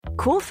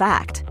Cool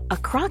fact, a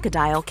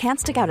crocodile can't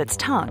stick out its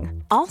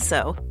tongue.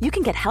 Also, you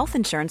can get health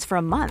insurance for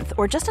a month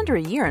or just under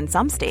a year in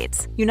some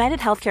states. United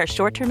Healthcare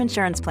short-term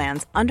insurance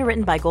plans,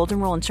 underwritten by Golden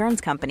Rule Insurance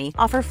Company,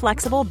 offer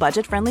flexible,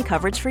 budget-friendly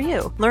coverage for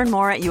you. Learn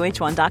more at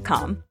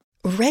uh1.com.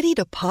 Ready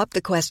to pop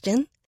the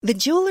question? The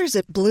jewelers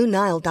at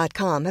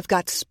BlueNile.com have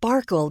got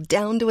sparkle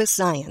down to a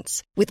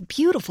science with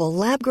beautiful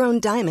lab-grown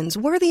diamonds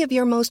worthy of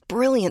your most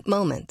brilliant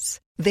moments.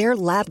 Their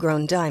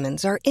lab-grown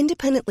diamonds are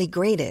independently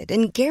graded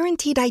and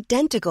guaranteed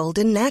identical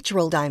to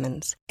natural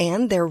diamonds,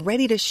 and they're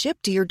ready to ship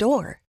to your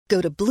door.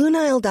 Go to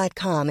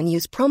BlueNile.com and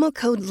use promo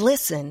code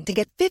LISTEN to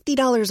get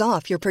 $50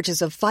 off your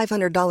purchase of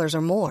 $500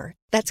 or more.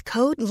 That's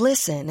code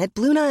LISTEN at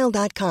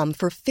BlueNile.com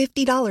for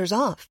 $50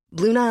 off.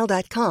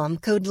 BlueNile.com,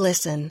 code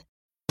LISTEN.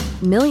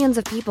 Millions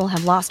of people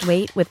have lost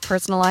weight with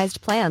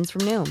personalized plans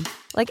from Noom.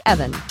 Like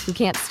Evan, who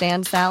can't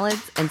stand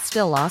salads and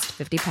still lost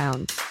 50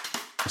 pounds.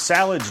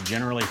 Salads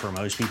generally for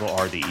most people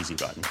are the easy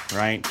button,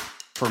 right?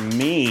 For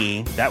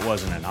me, that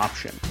wasn't an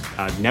option.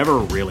 I never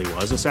really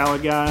was a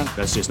salad guy.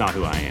 That's just not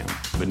who I am.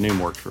 But Noom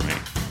worked for me.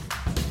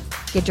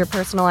 Get your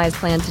personalized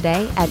plan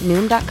today at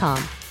Noom.com.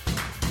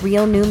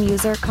 Real Noom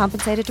user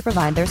compensated to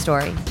provide their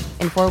story.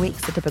 In 4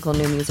 weeks, the typical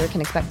Noom user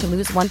can expect to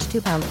lose 1 to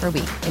 2 pounds per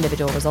week.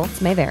 Individual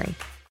results may vary.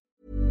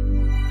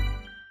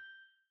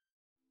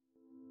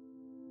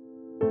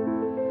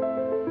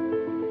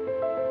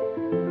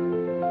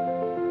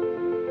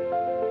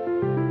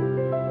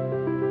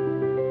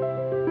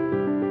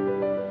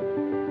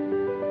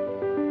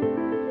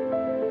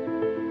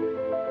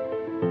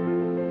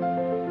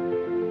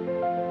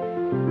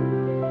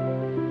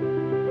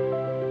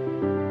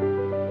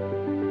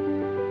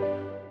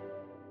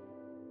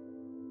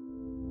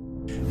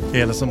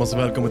 Hej allesammans och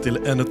välkommen till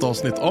ännu ett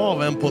avsnitt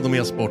av en podd om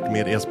e-sport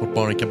med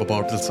e-sportbaren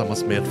Kababar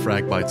tillsammans med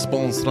Fragbite,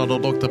 sponsrad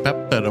av Dr.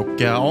 Pepper. Och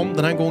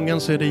den här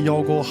gången så är det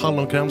jag och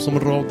Hallonkräm som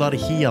rådar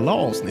hela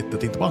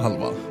avsnittet, inte bara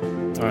halva.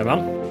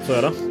 Jajamän, så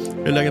är det.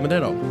 Hur är läget med dig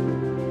då?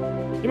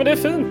 Jo, men det är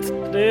fint.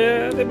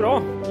 Det är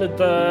bra.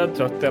 Lite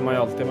trött är man ju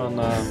alltid, men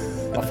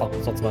vad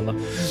fan, sånt som händer.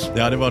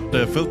 Det hade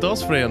varit fullt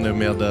ös för er nu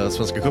med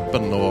Svenska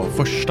cupen och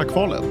första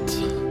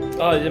kvalet.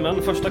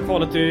 Jajamän, första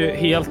kvalet är ju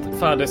helt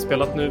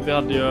färdigspelat nu. Vi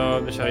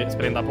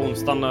spelade in där på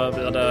onsdagen.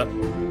 Vi hade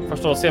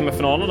första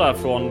semifinalen där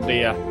från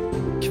det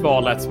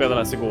kvalet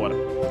spelades igår.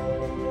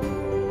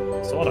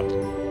 Så var det.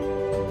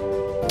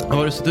 Hur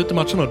har det sett ut i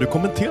matchen då? Du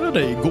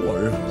kommenterade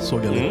igår,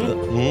 såg jag lite.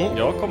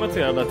 Jag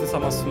kommenterade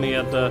tillsammans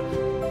med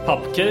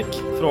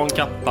Pupcake från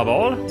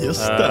Kappabar.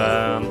 Just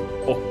det.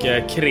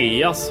 Och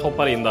Kreas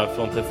hoppar in där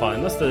från till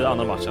Finest i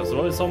andra matchen. Så det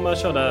var vi som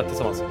körde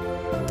tillsammans.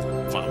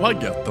 Fan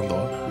vad gött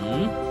ändå.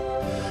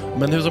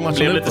 Men hur som matchen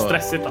blev ut lite då?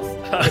 Stressigt alltså.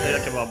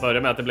 Jag kan bara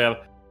börja med att det blev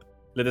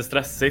lite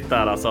stressigt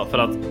där alltså. För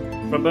att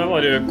från början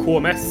var det ju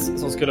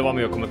KMS som skulle vara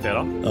med och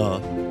kommentera. Ja.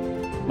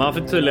 Man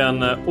fick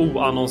tydligen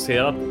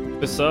oannonserat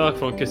besök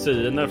från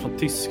kusiner från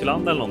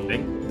Tyskland eller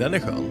någonting. Den är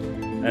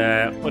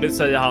skön. Och det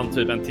säger han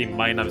typ en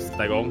timme innan vi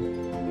sätter igång.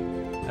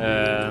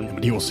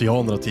 Men det är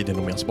oceaner och tid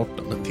inom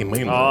e-sporten. En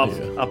timme innan. Ja,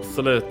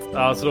 absolut.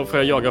 Alltså då får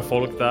jag jaga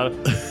folk där.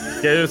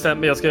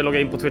 Jag ska ju logga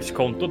in på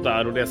Twitch-kontot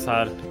där och det är så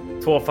här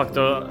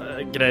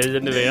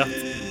 2-faktor-grejer, ni vet.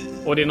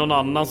 Och det är någon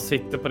annan som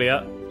sitter på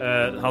det.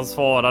 Han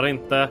svarar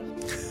inte.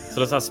 Så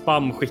det är så här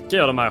spamskickar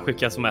jag de här,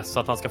 skickar sms så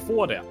att han ska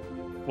få det.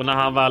 Och när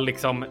han väl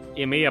liksom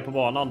är med på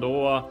banan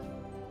då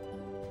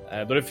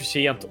är det för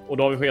sent. Och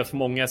då har vi skickat för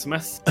många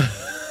sms.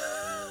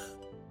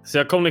 Så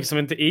jag kom liksom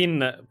inte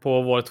in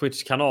på vår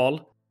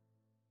Twitch-kanal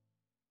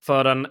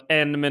förrän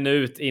 1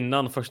 minut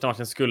innan första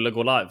matchen skulle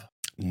gå live.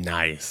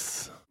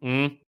 Nice.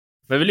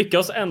 Men vi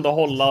lyckas ändå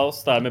hålla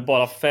oss där med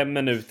bara 5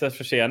 minuters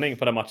försening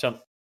på den matchen.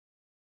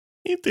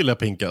 Inte illa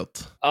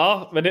pinkat.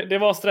 Ja, men det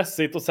var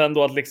stressigt. Och sen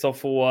då att liksom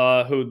få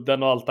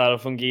hooden och allt där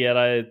att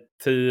fungera i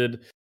tid.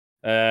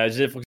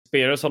 GeForce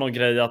Experience har någon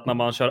grej att när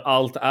man kör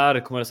allt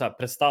kommer det så här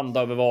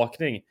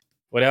prestandaövervakning.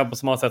 Och det är på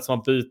samma sätt som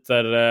man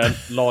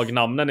byter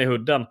lagnamnen i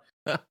hooden.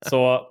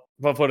 Så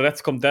vad får det rätt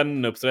så kom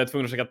den upp. Så jag är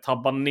tvungen att försöka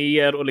tabba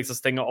ner och liksom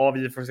stänga av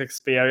GeForce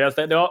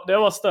Experience. Det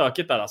var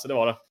stökigt där alltså, det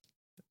var det.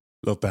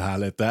 Låter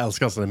härligt. Jag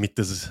älskar sådär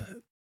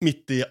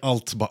mitt i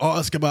allt så bara,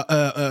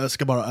 jag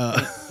ska bara.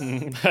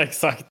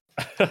 Exakt.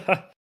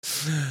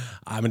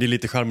 Nej, men det är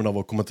lite charmen av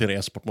att kommentera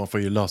e-sport. Man får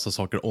ju lösa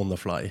saker on the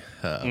fly.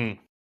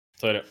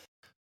 Så är det.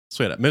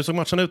 Så är det. Men hur såg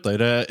matchen ut då?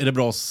 Är det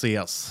bra att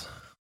ses?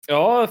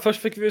 Ja,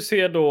 först fick vi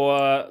se då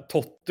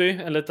Totti,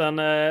 en liten,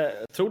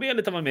 tror det är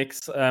lite av en mix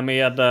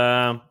med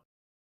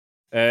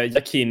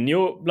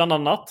Jaquinho bland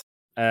annat.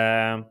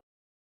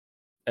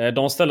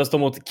 De ställdes då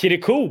mot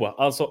Kiriko,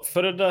 alltså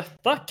före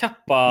detta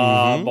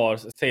Kappa Bar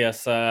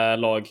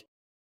CS-lag.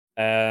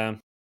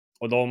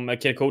 Och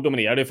Kiriko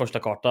dominerade i första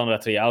kartan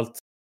rätt rejält.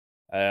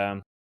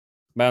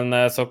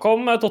 Men så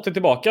kom Totti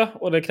tillbaka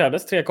och det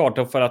krävdes 3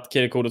 kartor för att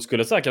Kiriko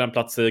skulle säkra en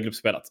plats i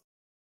gruppspelet.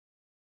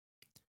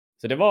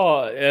 Så det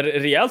var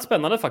rejält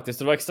spännande faktiskt.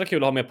 Det var extra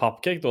kul att ha med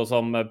Pupcake då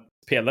som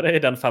spelade i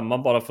den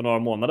 5:an bara för några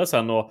månader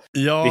sedan och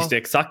visste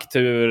exakt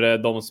hur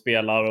de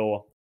spelar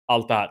och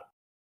allt det här.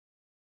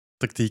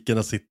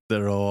 Taktikerna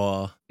sitter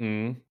och...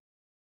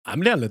 Ja,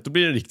 men det är lätt. Då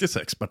blir det en riktig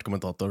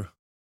expertkommentator.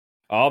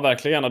 Ja,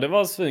 verkligen. Och det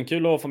var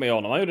svinkul att få med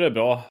honom. Han gjorde det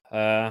bra.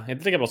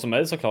 Inte lika bra som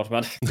mig såklart,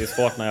 men det är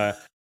svårt när jag är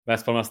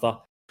bäst på det mesta.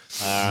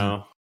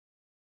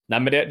 Nej,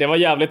 men det var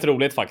jävligt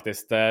roligt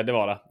faktiskt. Det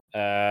var det.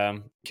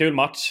 Kul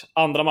match.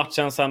 Andra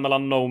matchen sen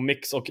mellan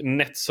NoMix och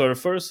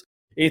Netsurfers.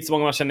 Det är inte så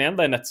många man känner igen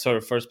där i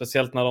Netsurfers.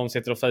 Speciellt när de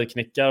sitter och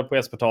fejknickar på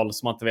e-sportal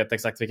som man inte vet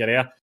exakt vilka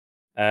det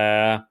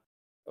är.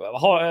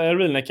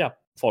 Realnicka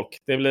folk.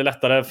 Det blir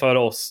lättare för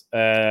oss.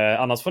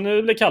 Annars får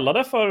ni bli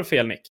kallade för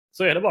fel nick.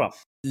 Så är det bara.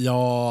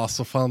 Ja,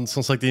 alltså fan,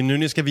 som sagt, det är nu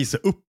ni ska visa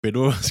upp er,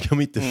 då ska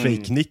man inte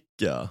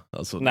fejknicka.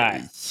 Alltså,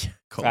 nej.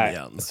 Kom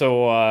igen.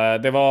 Så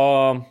det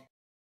var...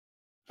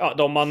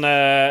 Ja, men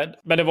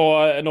det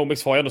var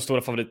NoMix var ju ändå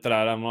stora favoriter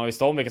där. Man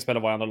visste om vilka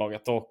spelare var i andra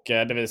laget. Och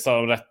det visade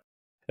de rätt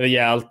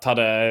rejält.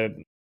 Hade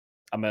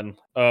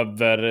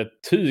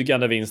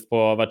övertygande vinst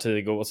på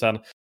Vertigo. Och sen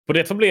på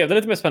det blev det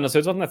lite mer spännande. Så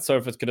ut som att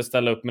Netsurfer skulle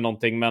ställa upp med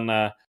någonting. Men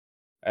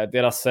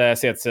deras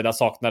C-sida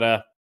saknade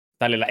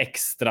det här lilla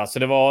extra. Så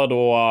det var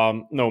då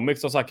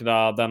NoMix som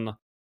saknade den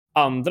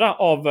andra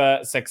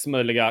av 6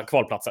 möjliga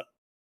kvalplatser.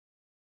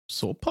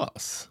 Så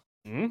pass.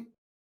 Men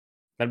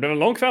det blev en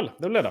lång kväll.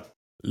 Det blev det.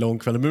 Lång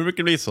kväll, men det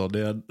brukar bli så.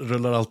 Det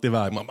rullar alltid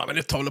iväg. Man bara, men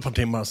det tar väl ett par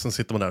timmar. Sen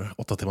sitter man där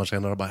 8 timmar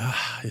senare och bara,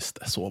 just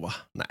det, sova.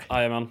 Nej.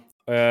 Jajamän.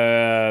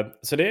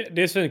 Så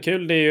det är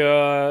svinkul. Det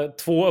är ju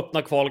 2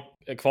 öppna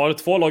kvar.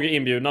 2 lag är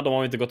inbjudna. De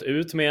har inte gått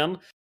ut med än.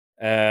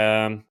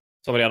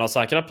 Som redan har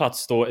säkrat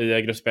plats då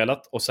i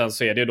gruppspelet. Och sen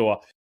så är det ju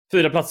då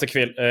 4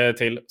 platser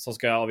till som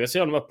ska avgöras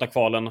genom öppna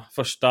kvalen.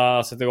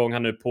 Första sätter igång här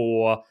nu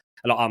på...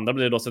 Eller andra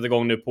blir då sätter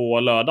igång nu på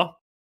lördag.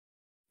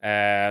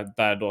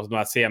 Där då de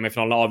här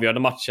semifinalerna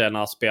avgörande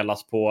matcherna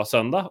spelas på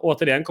söndag.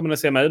 Återigen kommer ni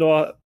se mig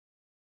då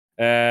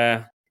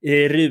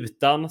i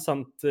rutan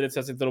samtidigt som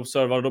jag sitter och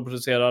observar och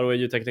producerar och är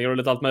ljudtekniker och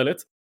lite allt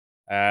möjligt.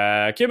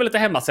 Kul med lite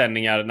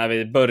hemmasändningar när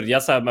vi börjar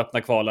så här med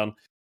öppna kvalen.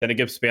 Sen i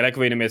gruppspelet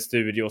går vi in med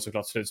studio och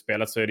såklart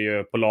slutspelet så är det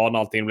ju på LAN och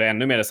allting blir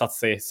ännu mer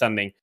satsig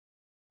sändning.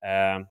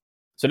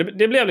 Så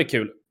det blev lite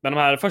kul. Men de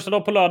här första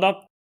då på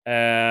lördag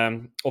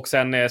och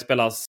sen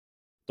spelas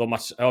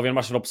avgörande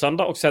matcher på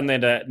söndag och sen är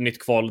det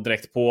nytt kval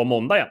direkt på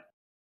måndag igen.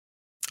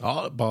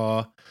 Ja,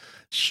 bara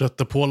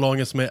kötta på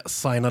lagen som är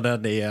signade.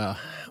 Det är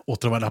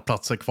återvärda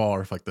platser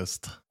kvar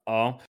faktiskt.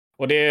 Ja,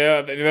 och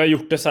vi har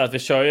gjort det så här att vi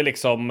kör ju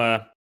liksom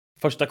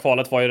första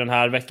kvalet var ju den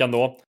här veckan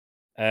då.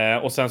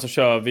 Och sen så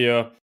kör vi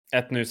ju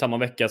ett nu samma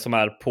vecka som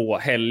är på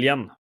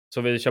helgen.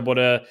 Så vi kör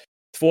både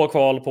 2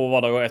 kval på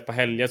vardag och 1 på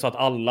helgen så att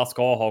alla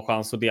ska ha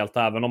chans att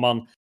delta även om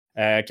man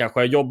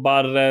kanske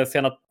jobbar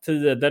sena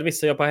tider,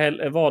 vissa gör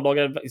på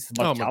vardagar,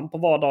 vissa kan på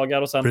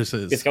vardagar och sen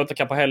vi ska inte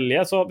kan på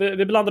helger. Så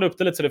vi blandar upp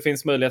det lite så det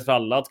finns möjlighet för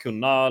alla att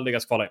kunna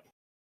lyckas kvala in.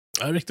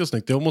 Ja, riktigt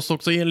snyggt. Jag måste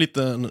också ge en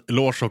liten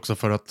eloge också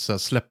för att så här,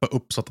 släppa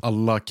upp så att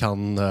alla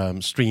kan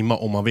streama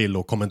om man vill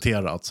och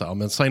kommentera. Att, så här,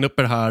 men sign upp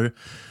er här,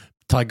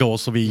 tagga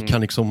oss och vi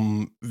kan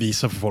liksom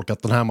visa för folk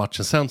att den här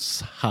matchen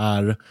sänds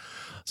här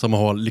så man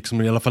har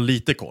liksom i alla fall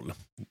lite koll.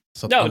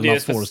 Så att alla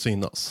får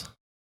synas.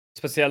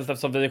 Speciellt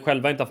eftersom vi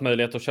själva inte haft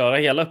möjlighet att köra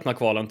hela öppna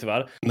kvalen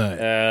tyvärr.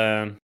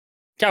 Nej.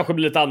 Kanske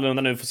blir lite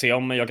annorlunda nu, får se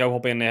om jag kan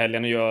hoppa in i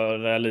helgen och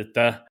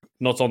göra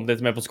något sånt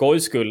lite mer på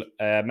skojs skull.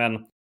 Men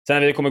sen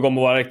när vi kommer igång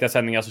med våra riktiga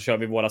sändningar så kör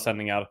vi våra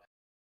sändningar.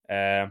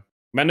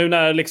 Men nu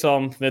när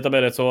liksom vi tar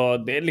med så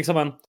det är liksom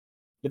en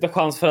lite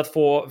chans för att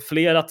få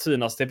fler att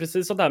synas. Det är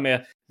precis sånt där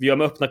med vi gör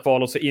med öppna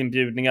kval och så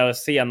inbjudningar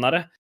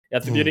senare.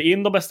 Att vi bjuder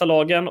in de bästa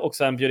lagen och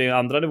sen bjuder in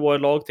andra nivåer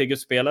lag till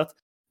gruppspelet.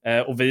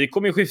 Och vi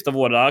kommer ju skifta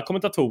våra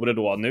kommentatorer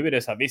då. Nu är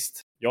det så här,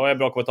 visst, jag är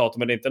bra kommentator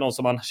men det är inte någon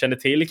som man känner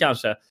till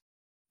kanske.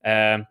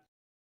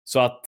 Så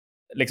att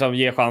liksom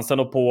ge chansen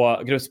och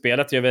på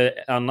gruppspelet gör vi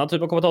en annan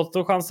typ av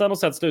kommentatorchansen och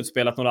sen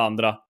slutspelet några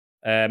andra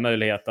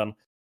möjligheten.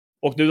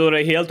 Och nu då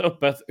det är helt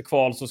öppet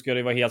kval så ska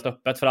det vara helt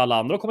öppet för alla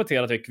andra att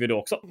kommentera tycker vi då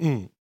också.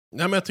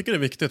 Ja, men jag tycker det är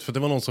viktigt för det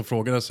var någon som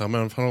frågade så här,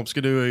 men fan,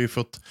 ska du har ju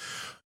fått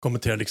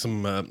kommentera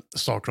liksom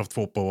Starcraft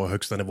 2 på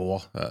högsta nivå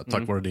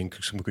tack vare din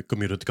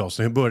community-cast.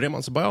 Hur börjar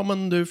man? Så bara, ja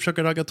men du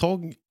försöker ragga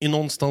tag i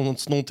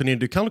någonting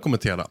du kan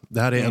kommentera.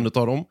 Det här är en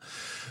av dem.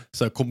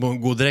 Så jag kommer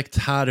gå direkt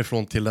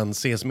härifrån till en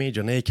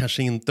CS-major. Nej,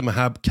 kanske inte, men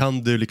här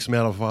kan du liksom i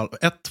alla fall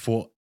 1,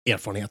 få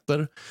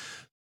erfarenheter.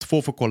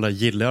 2, få kolla,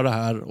 gillar jag det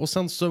här? Och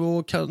sen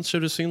så kanske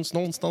det syns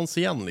någonstans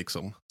igen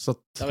liksom. Så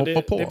att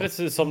hoppa på. Det är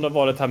precis som det har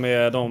varit här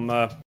med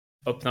de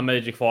öppna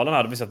major-kvalen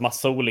här. Det finns ett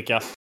massa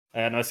olika.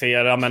 När vi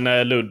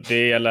ser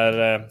Luddy eller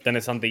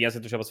Dennis Sandén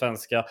sitter och kör på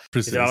svenska.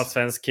 Det är en annan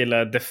svensk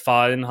kille,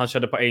 Define. Han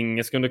körde på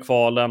engelska under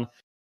kvalen.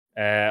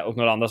 Och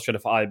några andra som körde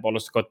för Eyeball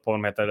och skott på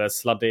dem heter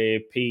Sladdy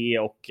P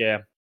och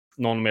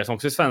någon mer som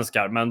också är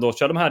svenskar. Men då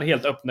kör de här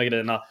helt öppna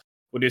grejerna.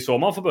 Och det är så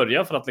man får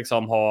börja för att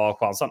liksom ha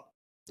chansen.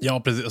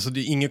 Ja, precis. Alltså,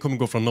 ingen kommer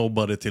gå från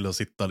nobody till att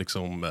sitta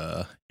liksom,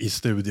 i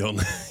studion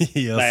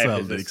i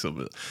ESL.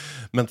 Liksom.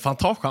 Men fan,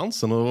 ta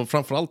chansen och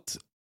framförallt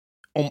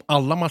om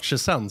alla matcher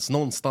sänds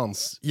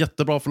någonstans.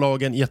 Jättebra för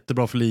lagen,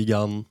 jättebra för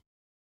ligan.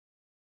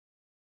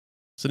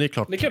 Så det är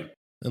klart. Det är kul.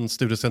 En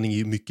studiosändning är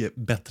ju mycket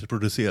bättre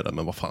producerad,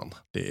 men vad fan.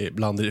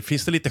 Ibland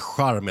finns det lite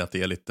charm i att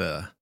det är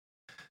lite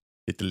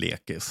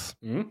lekis.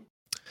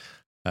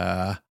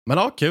 Men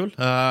ja, kul.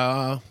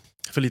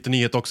 För lite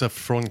nyhet också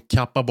från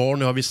Kappa Bar.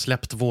 Nu har vi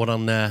släppt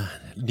våran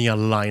nya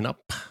lineup.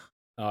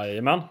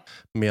 Jajamän.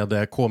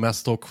 Med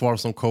KMS och kvar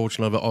som coach.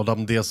 Nu har vi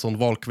Adam Desson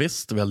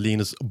Wahlqvist. Vi har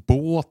Linus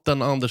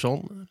Båten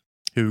Andersson.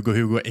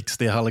 Hugo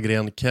XD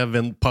Hallgren.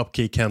 Kevin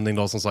Pupcake Henning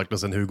då, som sagt. Och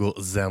sen Hugo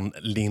Zen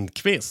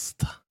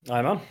Lindqvist.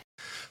 Jajamän.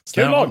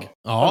 Kul lag.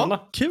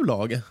 Ja, kul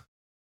lag.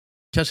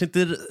 Kanske inte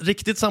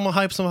riktigt samma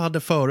hype som vi hade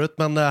förut.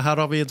 Men här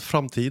har vi ett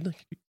framtid.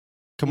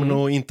 Kommer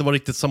nog inte vara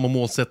riktigt samma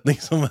målsättning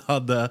som vi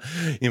hade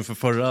inför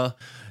förra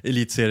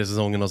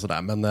elitseriesäsongen och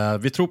sådär.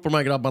 Men vi tror på de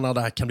här grabbarna.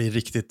 Det här kan bli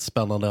riktigt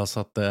spännande, så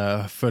att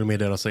följ med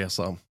deras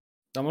resa.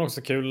 Ja, men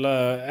också kul.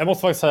 Jag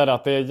måste faktiskt säga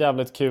att det är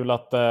jävligt kul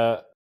att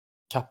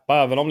Kappa,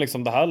 även om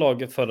liksom det här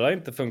laget förra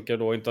inte funkar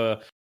då, inte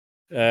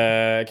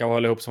kan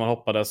hålla ihop som man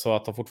hoppades, så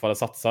att de fortfarande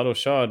satsar och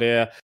kör.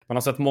 Man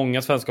har sett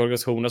många svenska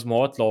organisationer som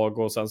har ett lag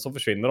och sen så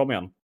försvinner de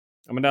igen.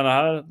 Ja, men den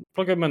här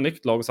plockar med ett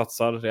nytt lag och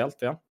satsar rejält,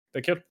 ja. Det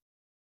är kul.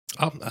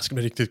 Ja, det ska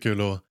bli riktigt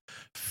kul att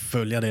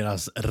följa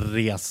deras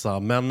resa.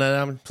 Men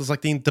som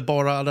sagt, inte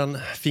bara den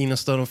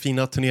finaste och de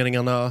fina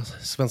turneringarna,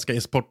 svenska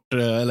e-sport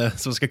eller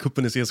svenska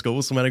cupen i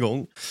CSGO som är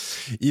igång.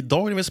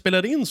 Idag när vi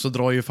spelar in så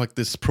drar ju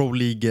faktiskt Pro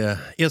League,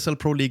 ESL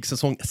Pro League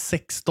säsong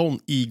 16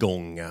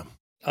 igång.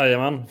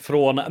 Jajamän,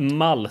 från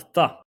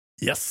Malta.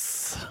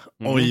 Yes.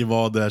 Oj,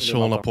 vad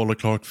Sean Apollo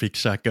Clark fick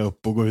käka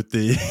upp och gå ut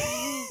i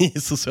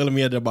sociala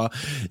medier bara,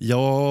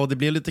 ja, det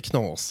blev lite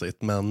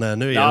knasigt, men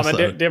nu är det så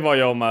här. Det var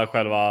ju om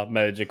själva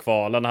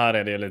Major-kvalen. Här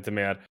är det lite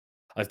mer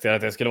att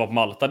det skulle vara på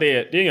Malta.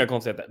 Det är inga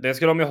konstigheter. Det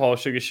skulle de ju ha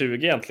 2020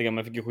 egentligen,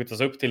 men fick ju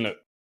skjutas upp till nu.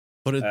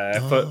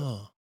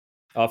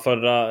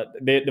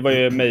 Det var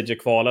ju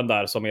Major-kvalen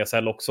där som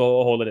ESL också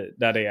håller i.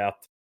 Där det är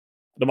att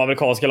de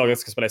amerikanska lagen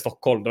ska spela i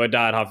Stockholm. Det var ju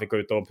där han fick gå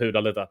ut och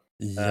pudla lite.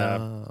 Ja.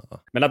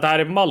 Men att det här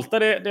är på Malta,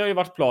 det har ju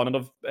varit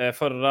planen.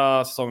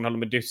 Förra säsongen hade de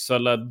med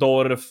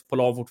Düsseldorf på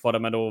lag fortfarande,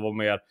 men då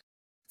var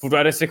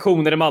fortfarande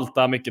restriktioner i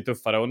Malta, mycket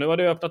tuffare. Och nu har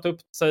det öppnat upp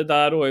sig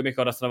där och i mycket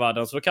av resten av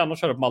världen. Så då kan de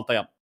köra på Malta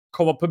igen.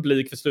 Komma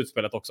publik för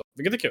slutspelet också,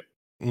 vilket är kul.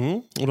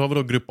 Och då har vi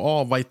då grupp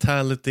A,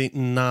 Vitality,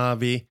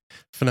 Navi,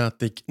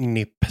 Fnatic,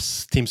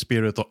 Nips, Team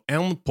Spirit och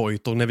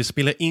Endpoint. Och när vi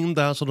spelar in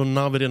där så har då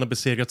Navi redan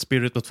besegrat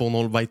Spirit med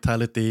 2-0,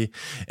 Vitality,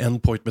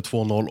 Endpoint med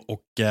 2-0.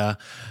 Och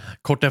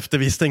kort efter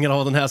vi stänger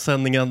av den här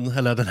sändningen,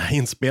 eller den här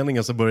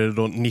inspelningen, så börjar det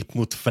då Nip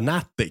mot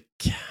Fnatic.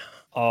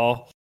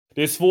 Ja,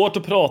 det är svårt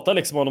att prata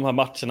liksom om de här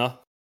matcherna.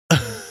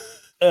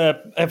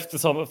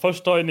 Eftersom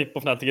först har ju Nip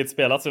och Fnatic inte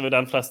spelat, så är det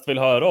den flest vill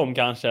höra om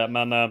kanske.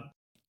 Men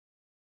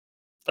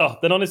ja,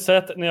 den har ni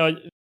sett, ni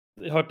har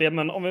hört det.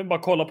 Men om vi bara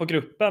kollar på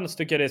gruppen så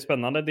tycker jag det är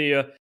spännande. Det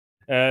är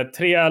ju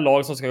 3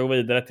 lag som ska gå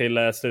vidare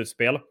till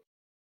slutspel.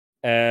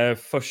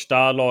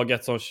 Första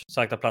laget som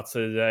säkrar plats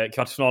i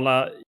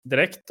kvartsfinalerna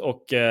direkt.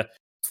 Och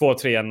 2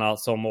 treorna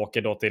som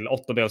åker då till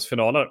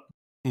åttondelsfinaler.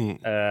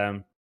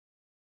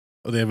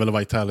 Och det är väl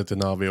Vitality,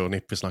 Navi och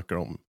Nip vi snackar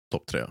om,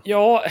 topp 3.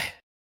 Ja,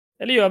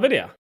 eller gör vi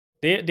det?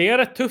 Det är en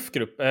rätt tuff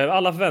grupp.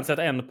 Alla förväntar sig att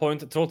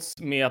Endpoint, trots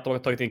med att de har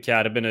tagit in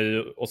Kärby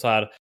nu och så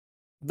här,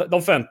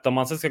 de förväntar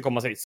man sig ska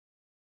komma sist.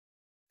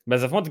 Men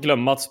sen får man inte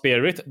glömma att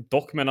Spirit,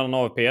 dock med en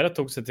AVP,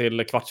 tog sig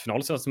till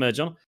kvartsfinal senaste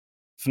majorn.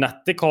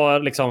 Fnatic har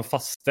liksom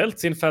fastställt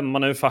sin 5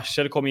 nu.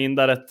 Farsel kom in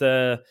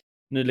där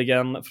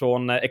nyligen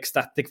från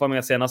Ecstatic, var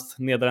med senast,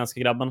 nederländska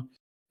grabben.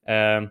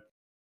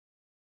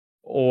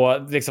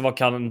 Och liksom, vad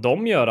kan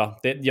de göra?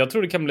 Jag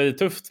tror det kan bli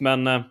tufft,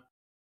 men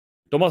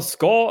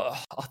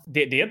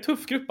det är en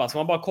tuff grupp. Alltså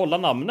man bara kollar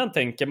namnen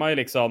tänker man ju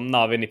liksom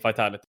Navi, Nip,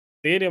 Vitality.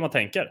 Det är det man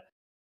tänker.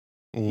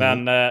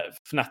 Men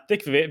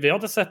Fnatic, vi har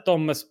inte sett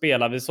dem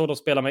spela. Vi såg dem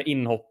spela med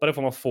inhoppare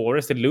från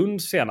Forest i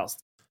Lund senast.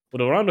 Och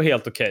då var det ändå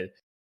helt okej.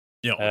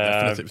 Ja,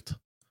 definitivt.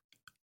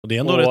 Och det är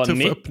ändå en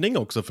tuff öppning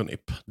också för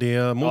Nip. Det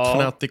är mot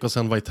Fnatic och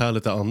sen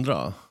Vitality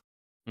andra.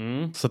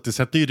 Så att det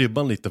sätter ju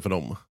ribban lite för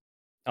dem.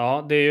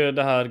 Ja, det är ju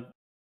det här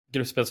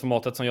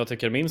gruppspelsformatet som jag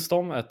tycker minst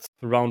om. Ett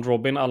round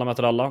robin, alla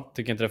möter alla.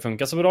 Tycker inte det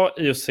funkar så bra.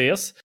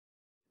 IOCs.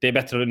 Det är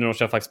bättre när de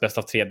kör faktiskt bäst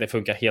av 3. Det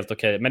funkar helt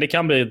okej. Men det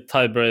kan bli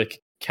tiebreak,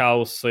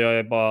 kaos. Och jag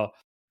är bara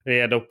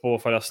redo på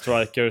att följa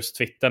Strikers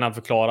Twitter när han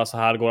förklarar så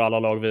här går alla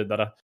lag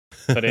vidare.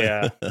 För det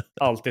är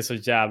alltid så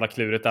jävla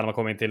klurigt när man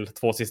kommer in till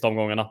 2 sista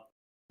omgångarna.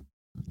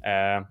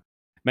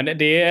 Men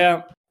det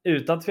är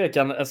utan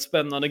tvekan en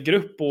spännande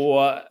grupp.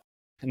 Och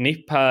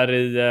Nip här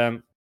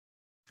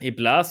i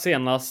Blast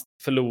senast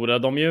förlorade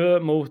de ju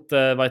mot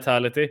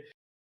Vitality.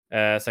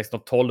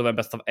 16-12 var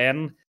bäst av 1.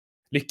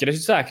 Lyckades ju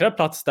säkra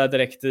plats där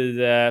direkt i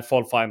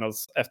Fall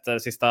Finals efter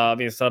sista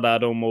vinsterna där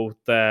då mot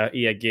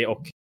EG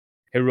och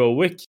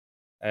Heroic.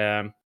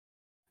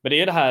 Men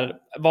det är det här,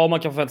 vad man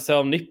kan förvänta sig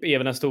av Nip är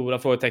väl den stora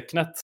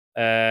frågetecknet.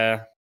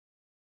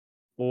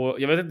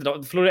 Och jag vet inte,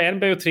 de förlorade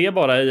en BO3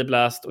 bara i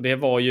Blast och det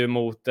var ju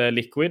mot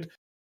Liquid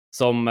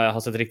som har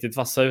sett riktigt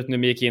vassa ut nu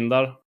med gick in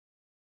där.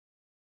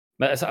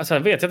 Men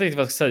sen vet jag inte riktigt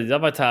vad jag ska säga.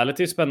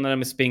 Vitality är spännande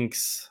med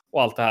Spinks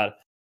och allt det här.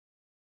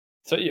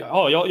 Så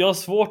ja, jag har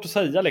svårt att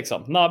säga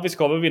liksom. Navi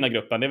ska väl vinna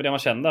gruppen, det är väl det man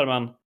känner.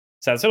 Men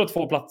sen så är det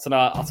 2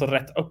 platserna alltså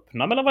rätt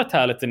öppna mellan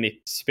Vitality,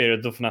 Nip,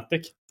 Spirit och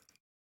Fnatic.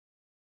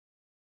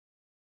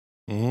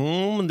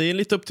 Ja, men det är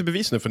lite upp till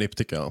bevis nu för NIP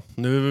tycker jag.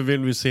 Nu vill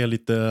vi se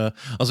lite,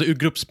 alltså ur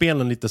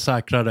gruppspelen lite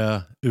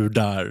säkrare ur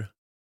där.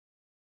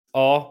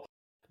 Ja,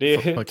 det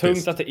är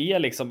tungt att det är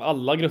liksom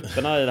alla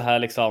grupperna i det här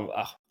liksom,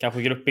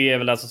 kanske grupp B är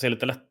väl den som ser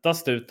lite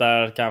lättast ut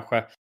där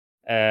kanske.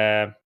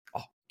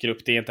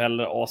 Grupp D är inte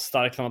heller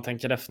stark när man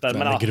tänker efter.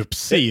 Men grupp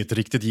C är ett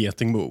riktigt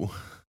getingbo.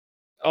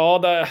 Ja,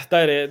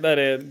 där är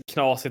det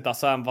knasigt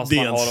alltså, även fast det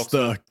är man har en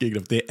stökig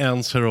grupp. Det är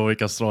Ens,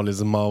 Heroic,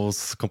 Astralis,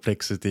 Mouse,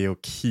 Complexity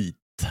och Heat.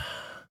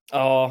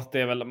 Ja,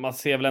 det är väl, man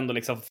ser väl ändå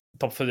liksom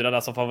topp 4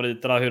 där som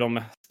favoriterna, hur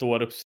de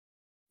står upp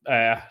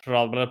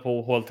radlade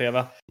på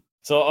HLTV.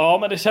 Så ja,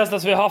 men det känns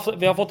att vi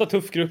har fått en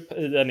tuff grupp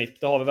i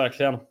NIP, det har vi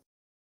verkligen.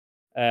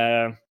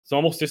 Så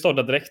man måste ju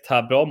starta direkt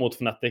här bra mot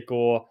Fnatic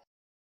och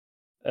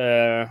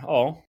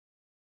ja,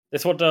 det är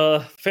svårt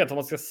att veta vad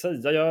man ska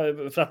säga.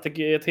 Fnatic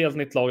är ett helt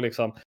nytt lag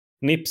liksom.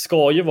 NIP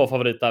ska ju vara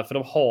favorit där, för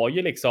de har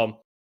ju liksom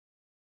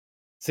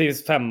sin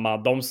 5.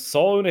 De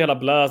sa under hela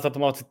Blast att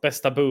de har sitt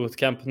bästa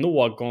bootcamp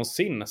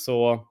någonsin,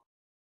 så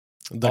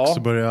dags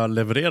att börja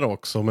leverera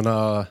också. Men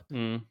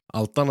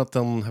allt annat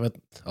än,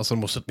 alltså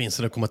de måste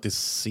åtminstone komma till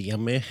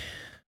semi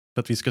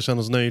för att vi ska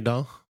känna oss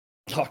nöjda.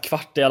 Ja,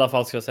 kvart i alla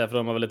fall ska jag säga, för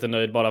de är väl lite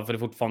nöjd bara för det är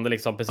fortfarande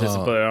liksom precis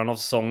i början av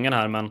säsongen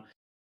här, men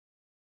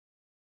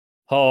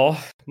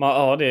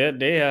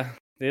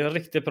det är en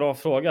riktigt bra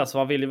fråga. Så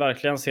man vill ju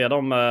verkligen se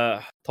dem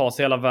ta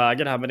sig hela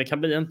vägen här. Men det kan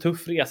bli en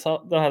tuff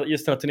resa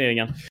just den här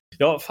turneringen.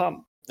 Jag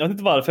vet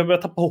inte varför jag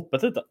börjar tappa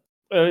hoppet lite.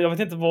 Jag vet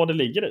inte vad det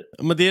ligger i.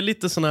 Men det är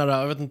lite sån här,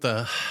 jag vet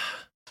inte.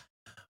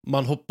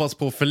 Man hoppas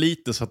på för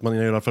lite så att man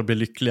i alla fall blir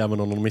lycklig även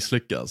om de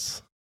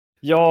misslyckas.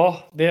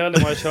 Ja, det är väl när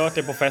man har kört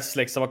det på fest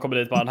liksom. Man kommer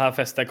dit bara, den här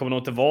festen kommer nog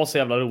inte vara så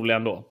jävla rolig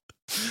ändå.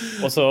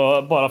 Och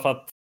så bara för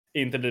att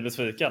inte bli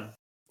besviken.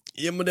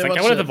 Ja, men det sen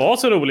kan det inte vara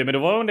så roligt, men det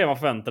var det man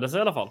förväntade sig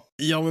i alla fall.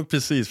 Ja, men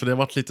precis, för det har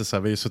varit lite så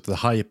här, vi har ju suttit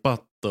och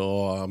hypat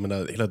och jag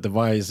menar, hela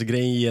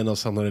device-grejen och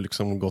sen har det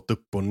liksom gått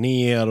upp och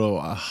ner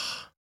och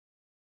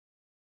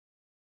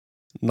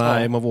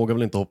nej, man vågar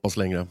väl inte hoppas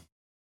längre.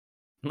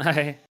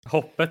 Nej,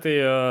 hoppet är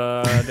ju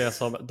det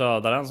som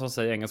dödar en, som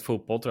säger engelsk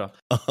fotboll, tror jag.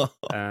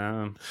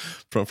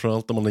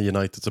 Framförallt om man är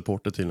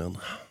United-supporter tydligen.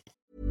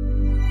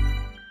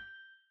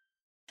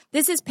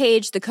 This is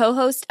Paige, the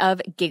co-host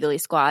of Giggly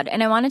Squad,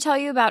 and I want to tell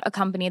you about a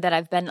company that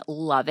I've been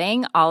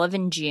loving, Olive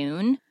 &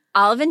 June.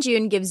 Olive &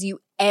 June gives you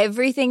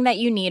everything that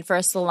you need for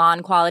a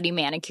salon-quality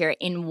manicure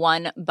in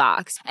one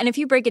box. And if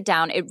you break it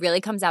down, it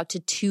really comes out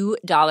to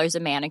 $2 a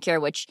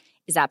manicure, which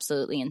is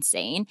absolutely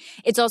insane.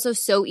 It's also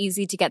so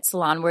easy to get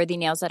salon-worthy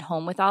nails at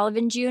home with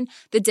Olive & June.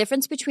 The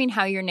difference between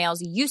how your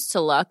nails used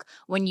to look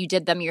when you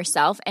did them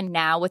yourself and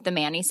now with the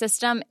Mani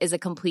system is a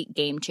complete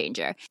game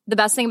changer. The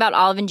best thing about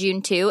Olive &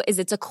 June, too, is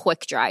it's a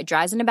quick dry.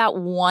 Dries in about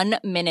 1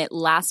 minute,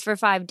 lasts for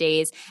 5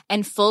 days,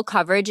 and full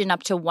coverage in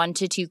up to 1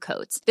 to 2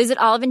 coats. Visit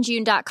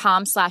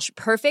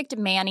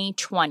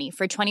oliveandjune.com/perfectmani20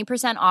 for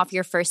 20% off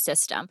your first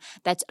system.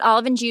 That's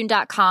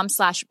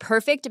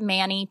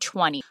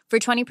oliveandjune.com/perfectmani20 for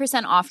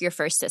 20% off your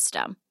first system.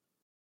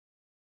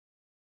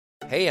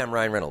 Hey, I'm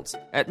Ryan Reynolds.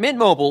 At Mint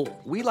Mobile,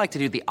 we like to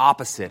do the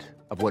opposite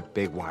of what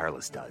Big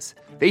Wireless does.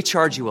 They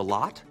charge you a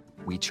lot,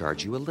 we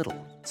charge you a little.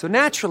 So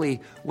naturally,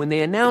 when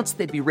they announced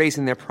they'd be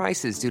raising their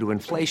prices due to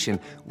inflation,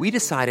 we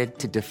decided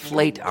to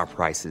deflate our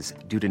prices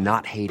due to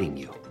not hating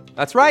you.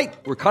 That's right.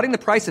 We're cutting the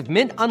price of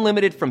Mint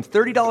Unlimited from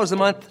 $30 a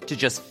month to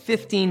just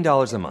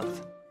 $15 a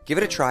month. Give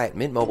it a try at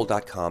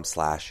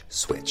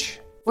mintmobile.com/switch.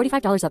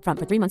 $45 up front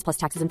for 3 months plus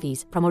taxes and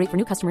fees. Promo rate for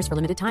new customers for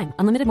limited time.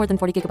 Unlimited more than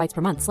 40 gigabytes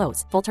per month.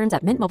 Slows full terms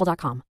at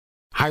mintmobile.com.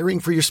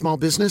 Hiring for your small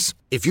business?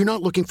 If you're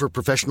not looking for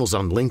professionals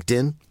on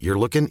LinkedIn, you're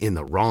looking in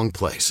the wrong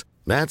place.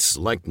 That's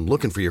like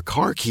looking for your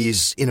car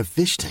keys in a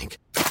fish tank.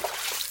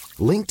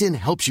 LinkedIn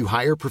helps you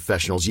hire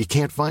professionals you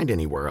can't find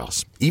anywhere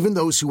else, even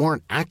those who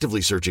aren't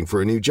actively searching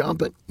for a new job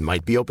but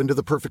might be open to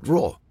the perfect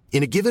role.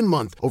 In a given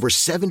month, over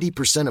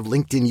 70% of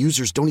LinkedIn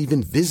users don't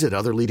even visit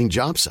other leading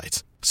job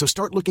sites. So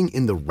start looking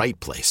in the right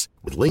place.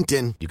 With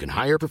LinkedIn, you can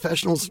hire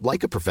professionals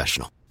like a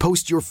professional.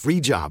 Post your free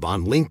job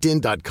on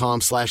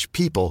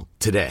linkedin.com/people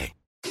today.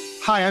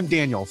 Hi, I'm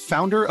Daniel,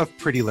 founder of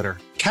Pretty Litter.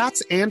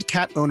 Cats and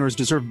cat owners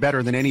deserve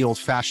better than any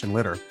old-fashioned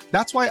litter.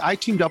 That's why I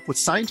teamed up with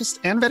scientists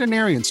and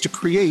veterinarians to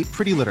create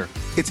Pretty Litter.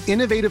 Its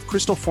innovative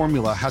crystal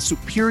formula has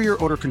superior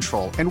odor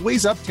control and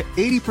weighs up to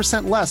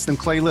 80% less than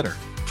clay litter.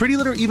 Pretty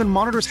Litter even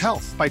monitors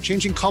health by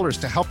changing colors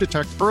to help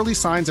detect early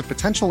signs of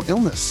potential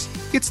illness.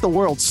 It's the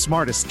world's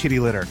smartest kitty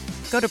litter.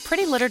 Go to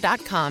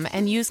prettylitter.com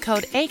and use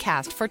code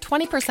ACAST for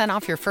 20%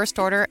 off your first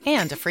order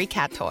and a free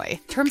cat toy.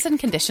 Terms and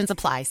conditions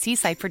apply. See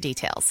site for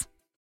details.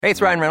 Hey,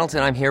 it's Ryan Reynolds,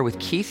 and I'm here with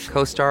Keith,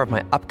 co-star of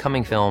my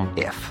upcoming film,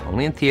 If,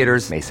 only in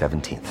theaters May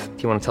 17th.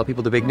 Do you want to tell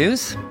people the big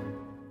news?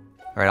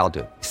 All right, I'll do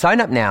it. Sign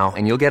up now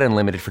and you'll get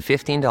unlimited for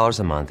 $15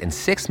 a month and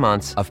 6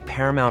 months of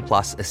Paramount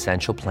Plus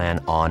Essential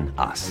Plan on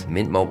us.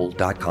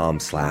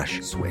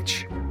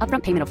 mintmobile.com/switch.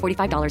 Upfront payment of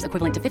 $45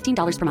 equivalent to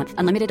 $15 per month.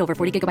 Unlimited over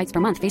 40 gigabytes per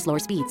month. Face lower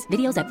speeds.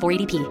 Videos at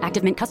 480p.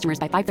 Active Mint customers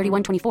by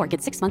 531.24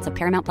 get 6 months of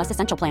Paramount Plus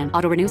Essential Plan.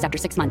 Auto renews after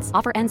 6 months.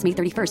 Offer ends May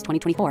 31st,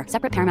 2024.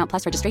 Separate Paramount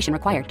Plus registration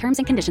required. Terms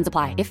and conditions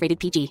apply if rated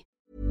PG.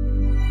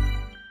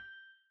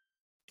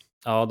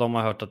 Ja, de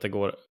har hört att det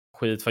går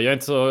skit. För jag är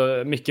inte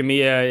så mycket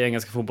med i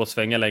engelska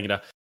fotbollssvängar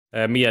längre.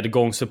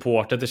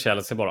 Medgångssupporter till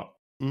Chelsea bara.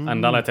 Enda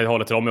anledningen till att jag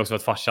håller till dem är också för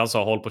att farsan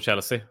sa håll på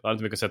Chelsea. Jag hade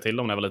inte mycket att säga till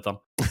dem när jag var liten.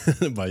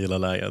 Bara gilla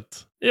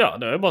läget. Ja,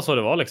 det var bara så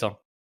det var liksom.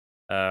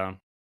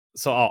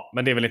 Så ja,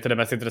 men det är väl inte det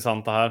mest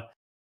intressanta här.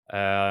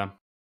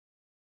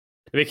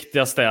 Det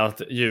viktigaste är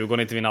att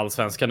Djurgården inte vinner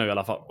allsvenskan nu i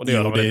alla fall. Och det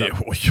gör de inte.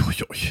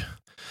 Oj.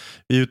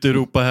 Vi är ute i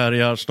Europa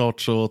här i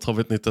snart, så tar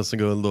vi ett nytt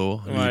SM-guld.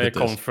 Nej,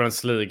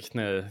 Conference League.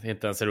 Nej,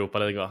 inte ens Europa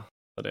League, va?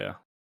 Så det...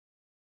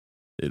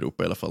 I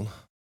Europa i alla fall.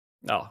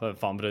 Ja, vem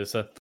fan bryr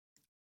sig?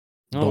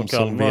 De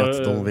som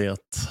vet, de vet.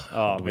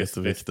 Ja, de vet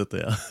hur viktigt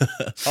det är.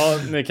 Ja,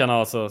 ni kan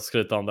alltså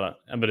skryta om det där.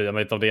 Jag bryr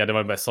mig inte om det. Det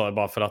var mest så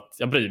bara för att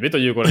jag bryr mig inte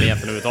om Djurgården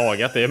egentligen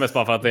överhuvudtaget. Det är mest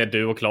bara för att det är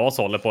du och Claes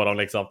håller på dem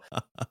liksom.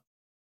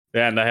 Det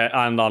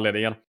är enda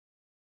anledningen.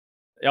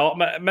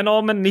 Ja,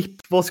 men NIP,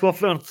 vad ska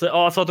vara för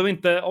ja, alltså att de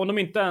inte, om de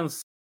inte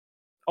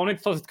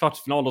tar sitt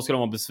kvartsfinal, då ska de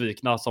vara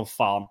besvikna som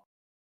fan.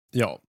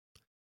 Ja.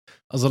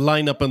 Alltså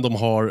line-upen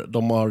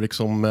de har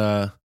liksom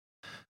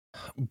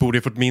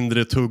borde fått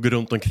mindre tugg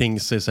runt omkring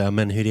sig, så här,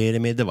 men hur är det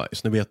med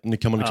device? Nu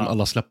kan man liksom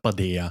alla släppa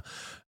det.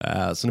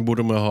 Så nu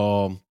borde man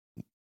ha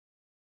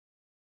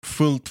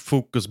fullt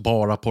fokus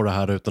bara på det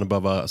här utan att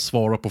behöva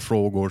svara på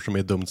frågor som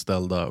är dumt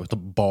ställda,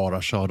 utan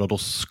bara köra. Då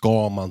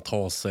ska man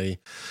ta sig,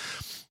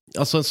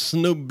 alltså en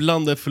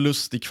snubblande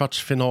förlust i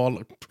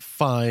kvartsfinal,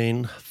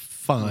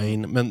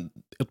 fine, men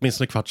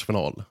åtminstone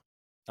kvartsfinal.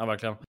 Ja,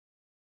 verkligen.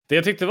 Det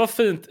jag tyckte var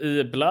fint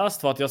i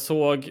Blast var att jag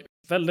såg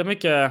väldigt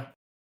mycket,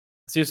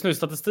 så just nu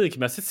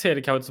statistikmässigt ser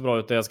det kanske inte så bra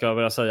ut, det jag ska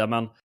vilja säga,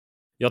 men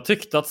jag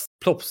tyckte att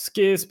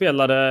Plopski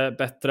spelade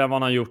bättre än vad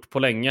han har gjort på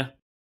länge.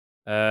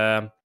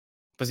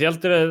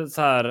 Speciellt är det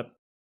så här,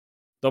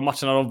 de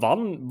matcherna de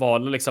vann var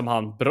liksom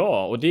han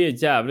bra, och det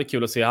är jävligt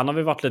kul att se. Han har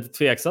vi varit lite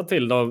tveksam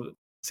till de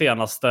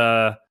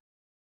senaste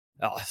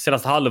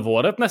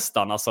halvåret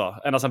nästan, alltså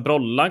ända sedan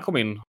Brollan kom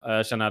in,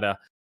 känner jag det.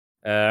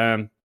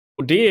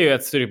 Och det är ju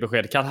ett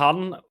styrkebesked. Kan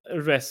han,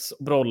 Res,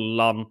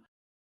 Brollan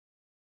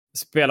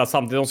spela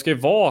samtidigt? De ska ju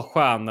vara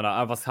stjärnorna,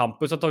 även fast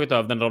Hampus har tagit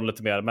över den rollen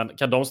lite mer, men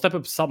kan de steppa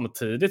upp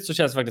samtidigt, så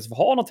känns det faktiskt att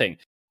ha någonting.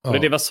 Och det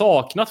är det vi har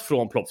saknat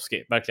från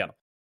Plopski, verkligen.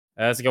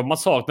 Så kan man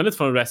sakna lite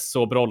från Res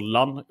och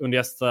Brollan under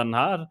just den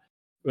här,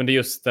 under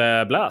just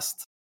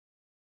Blast.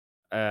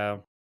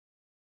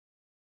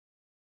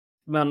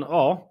 Men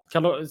ja,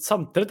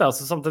 samtidigt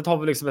har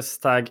vi liksom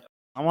Westag.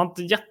 Han var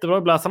inte jättebra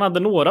i Blast. Han hade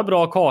några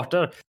bra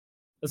kartor.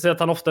 Jag ser att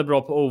han ofta är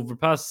bra på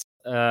overpass.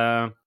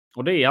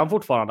 Och det är han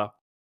fortfarande.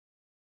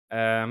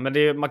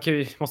 Men man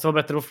måste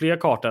vara bättre på fler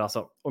kartor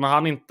alltså. Och när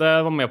han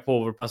inte var med på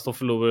overpass, då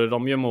förlorade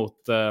de ju mot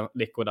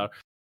Lico där.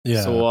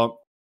 Yeah. Så...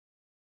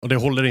 Och det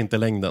håller inte i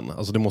längden.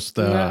 Alltså det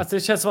måste... Nej, alltså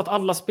det känns som att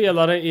alla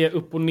spelare är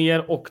upp och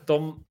ner, och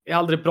de är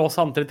aldrig bra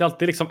samtidigt. Det är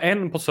alltid liksom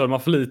en på server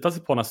man förlitar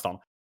sig på nästan.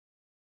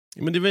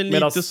 Men det är väl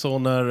lite så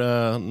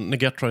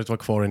när Getright var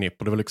kvar i NIP,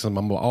 och det var liksom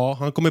man bara,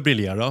 han kommer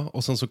briljera,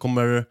 och sen så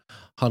kommer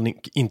han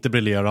inte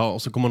briljera,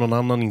 och så kommer någon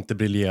annan inte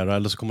briljera,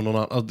 eller så kommer någon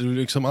annan, det är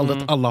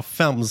liksom alla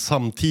fem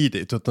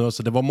samtidigt, utan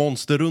alltså, det var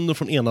monsterrundor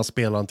från ena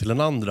spelaren till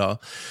den andra,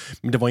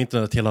 men det var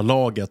inte att hela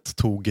laget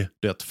tog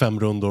 5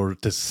 rundor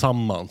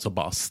tillsammans och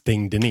bara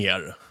stängde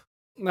ner.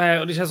 Nej,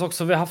 och det känns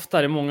också, vi har haft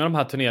där i många av de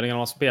här turneringarna de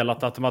har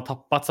spelat, att de har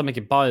tappat så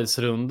mycket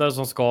bajsrunder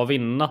som ska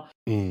vinna.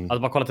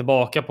 Att bara kolla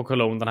tillbaka på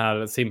Cologne, den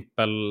här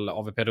simpel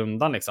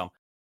AVP-rundan liksom.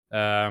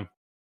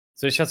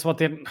 Så det känns som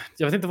att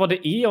jag vet inte vad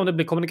det är, om det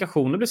blir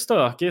kommunikationen blir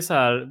stökig i så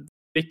här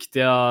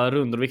viktiga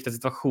rundor och viktiga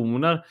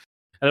situationer.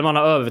 Eller man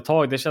har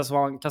övertag. Det känns som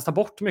att man kastar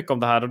bort mycket av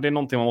det här, och det är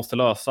någonting man måste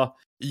lösa.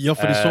 Ja,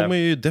 för det såg man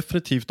ju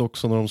definitivt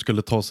också när de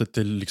skulle ta sig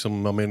till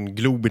liksom,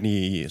 Globen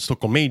i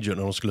Stockholm Major,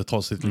 när de skulle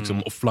ta sig till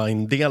liksom,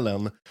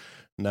 offline-delen.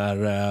 När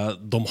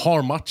de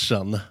har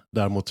matchen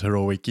där mot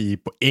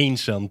Heroic på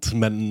Ancient,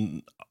 men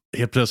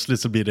helt plötsligt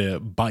så blir det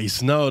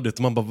bajsnödigt.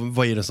 Man bara,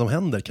 vad är det som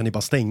händer? Kan ni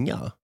bara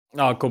stänga?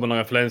 Ja,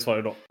 Copenhagen Flames var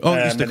det då. Ja,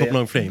 just det,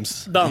 Copenhagen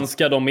Flames.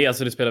 Danska de med,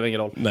 så det spelar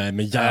ingen roll. Nej,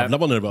 men jävlar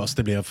vad nervöst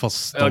det blev,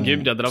 fast de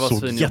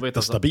såg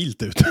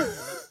jättestabilt ut.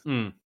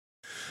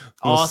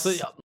 Ja, alltså...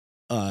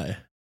 Nej.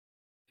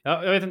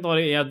 Ja, jag vet inte vad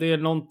det är. Det är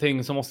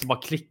någonting som måste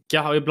bara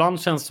klicka. Och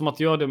ibland känns det som att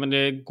det gör det, men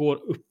det går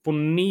upp och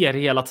ner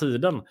hela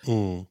tiden.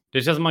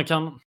 Det känns som man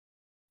kan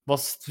vara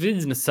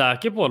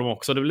svinsäker på dem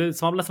också. Det blir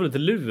som man blir nästan lite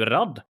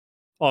lurad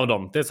av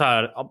dem. Det är så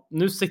här,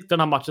 nu sitter den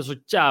här matchen så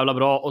jävla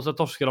bra, och så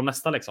torskar de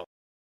nästa liksom.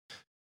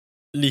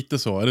 Lite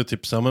så, är det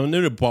typ så här, men nu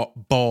är det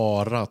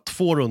bara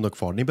 2 rundor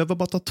kvar. Ni behöver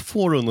bara ta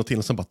 2 rundor till,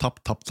 och sen bara tapp.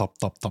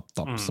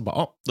 Så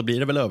bara, då blir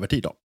det väl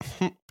övertid då.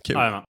 Kul.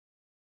 Jajamän.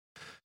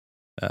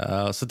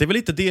 Så det är väl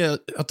lite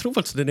det, jag tror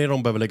faktiskt det är det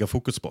de behöver lägga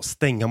fokus på,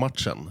 stänga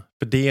matchen.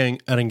 För det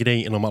är en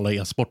grej inom alla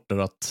e-sporter,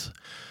 att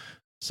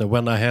så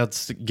when ahead,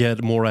 get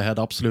more ahead,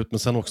 absolut, men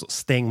sen också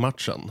stäng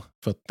matchen.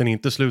 För att den är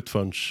inte slut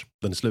förrän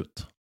den är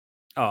slut.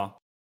 Ja.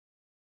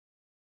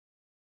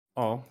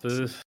 Ja,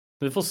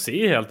 vi får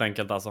se helt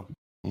enkelt alltså.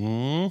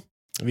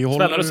 Vi håller...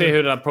 Spännande att se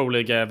hur den här Pro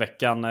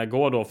League-veckan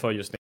går då för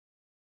just nu.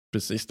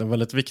 Precis, det är en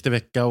väldigt viktig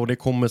vecka och det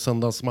kommer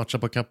söndagsmatcher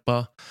på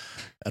Kappa.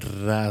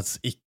 Räds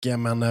icke,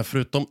 men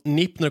förutom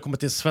NIP när det kommer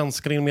till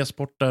svenskar inom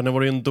e-sport där, nu var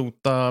det ju en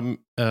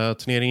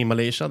Dota-turnering i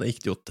Malaysia, det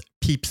gick det åt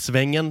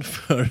pipsvängen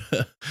för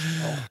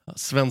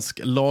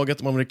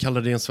svensklaget, man vill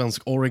kalla det en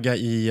svensk orga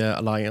i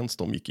Alliance,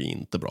 de gick ju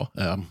inte bra.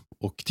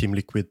 Och Team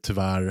Liquid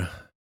tyvärr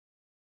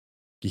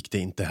gick det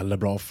inte heller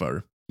bra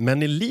för.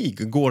 Men i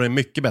League går det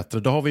mycket bättre,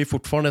 då har vi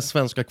fortfarande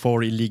svenska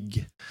kvar i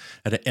League,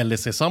 är det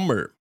LEC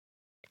Summer.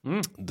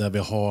 Där vi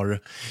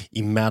har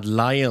i Mad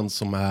Lions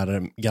som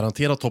är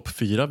garanterat topp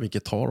 4,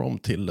 vilket tar dem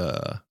till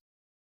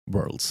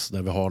Worlds.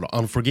 Där vi har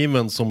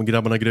Unforgiven som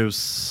Grabbarna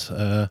Grus,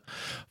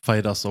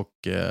 Faidas och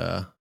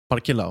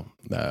Parkilla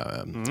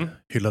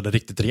hyllade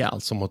riktigt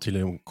rejält, som har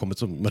tydligen kommit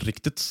som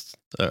riktigt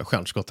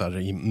stjärnskott här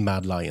i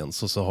Mad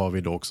Lions. Och så har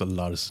vi då också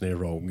Larsen i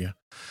Rogue.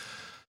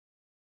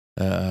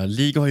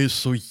 Liga har ju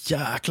så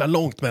jäkla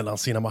långt mellan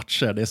sina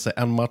matcher. Det är så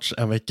en match,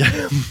 en vecka.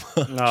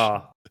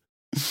 Ja.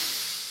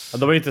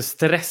 De är ju inte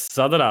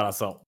stressade där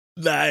alltså.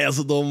 Nej,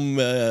 alltså de...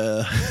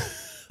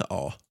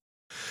 ja.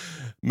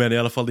 Men i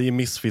alla fall det är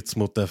Misfits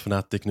mot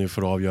Fnatic nu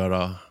för att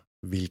avgöra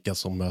vilka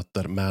som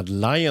möter Mad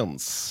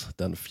Lions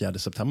den 4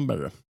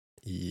 september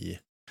i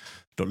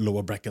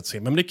lower bracket.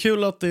 Men det är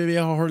kul att vi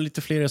har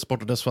lite fler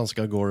sporter där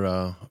svenskar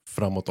går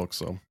framåt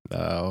också.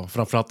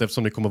 Framförallt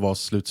eftersom det kommer vara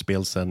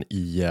slutspel sen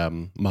i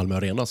Malmö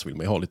Arena, så vill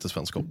man ju ha lite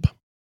svensk hopp.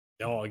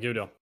 Ja, gud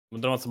ja.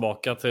 Men drar man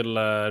tillbaka till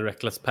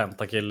Reckless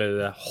Pentakill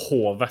i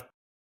Hovet.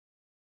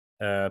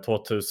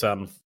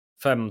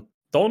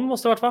 2015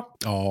 måste det ha varit, va?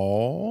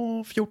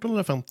 Ja, 14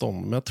 eller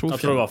 15. Men jag tror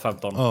det var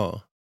 15.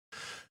 Ja.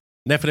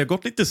 Nej, för det har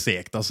gått lite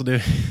segt. Alltså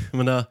det,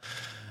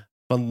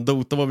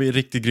 Dota var vi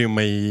riktigt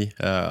grymma i.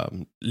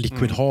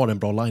 Liquid har en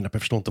bra lineup.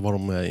 Jag förstår inte vad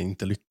de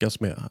inte lyckas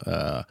med.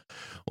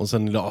 Och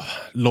sen,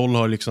 LOL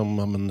har liksom,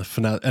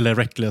 eller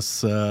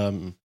Reckless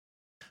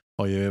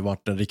har ju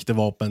varit en riktig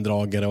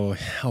vapendragare. Och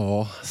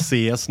ja,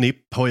 CS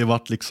NIP har ju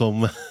varit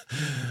liksom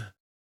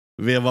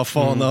veva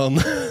fanan.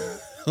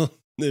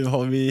 Nu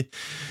har vi...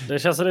 Det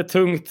känns som det är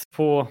tungt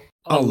på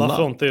alla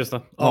fronter just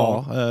nu.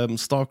 Ja,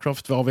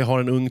 Starcraft, vi har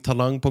en ung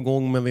talang på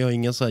gång, men vi har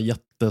ingen så här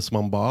jätte som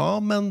man bara,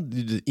 men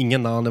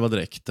ingen namn, det var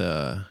direkt.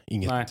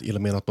 Inget illa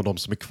menat på de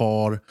som är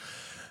kvar.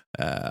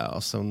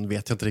 Och sen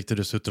vet jag inte riktigt hur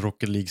det ser ut i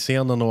Rocket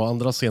League-scenen och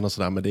andra scener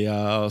sådär, men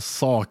det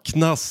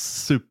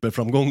saknas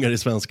superframgångar i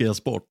svensk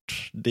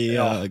e-sport.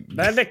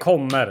 Men det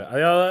kommer.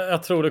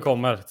 Jag tror det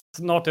kommer.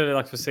 Snart är det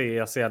dags för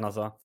CS igen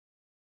alltså.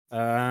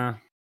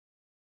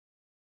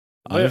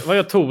 Vad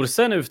gör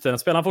Thorsen ute? Den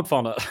spelar han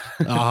fortfarande?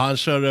 Ja, han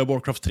kör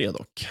Warcraft 3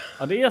 dock.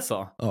 Ja, det är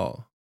så?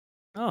 Ja.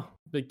 Ja,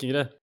 vilken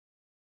grej.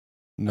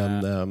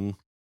 Men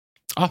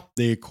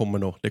det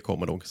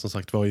kommer nog. Som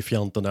sagt, vi har ju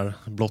fjanten där,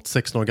 blott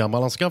 16 år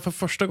gammal. Han ska för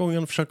första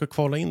gången försöka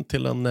kvala in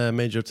till en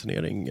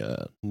major-turnering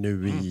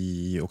nu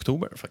i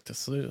oktober faktiskt.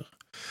 Så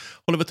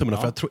håller vi tummarna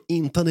för. Jag tror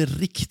inte han är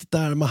riktigt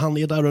där, men han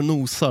är där och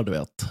nosar, du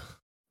vet.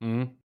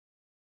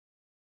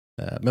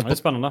 Men det är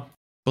spännande.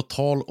 På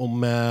tal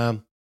om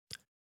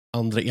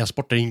andra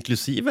e-sporter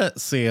inklusive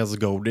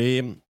CSGO.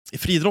 I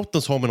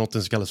friidrotten så har man något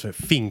som kallas för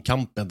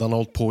Finnkampen. Den har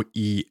hållit på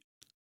i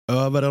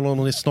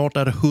snart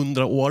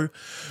 100 år.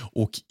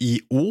 Och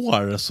i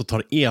år så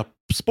tar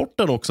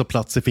e-sporten också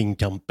plats i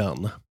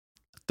Finnkampen.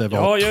 Det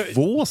var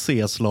 2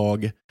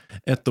 CS-lag,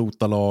 ett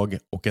Dota-lag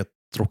och ett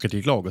Rocket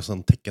League-lag och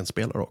sen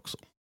Tekken-spelare också.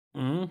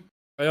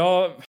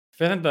 Jag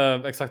vet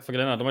inte exakt vad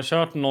grejen är. De har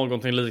kört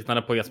någonting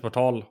liknande på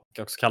e-sportal och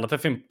också kallat det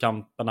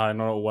Finnkampen här i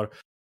några år.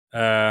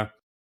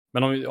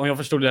 Men om jag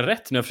förstod det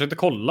rätt nu, jag försökte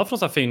kolla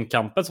från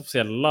Finnkampens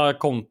officiella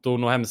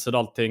konton och hemsida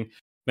och allting.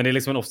 Men det är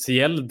liksom en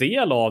officiell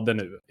del av det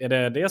nu. Är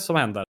det det som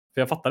händer?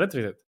 För jag fattar inte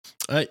riktigt.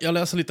 Jag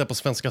läser lite på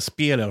Svenska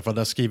Spel i alla fall.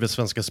 Där skriver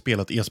Svenska Spel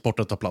att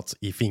e-sporten tar plats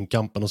i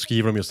Finnkampen. Och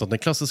skriver de just att den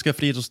klassiska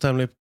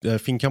friidrottstävlingen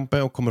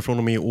Finnkampen och kommer från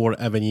och med i år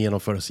även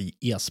genomföras i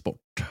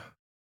e-sport.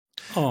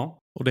 Ja.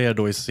 Och det är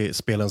då i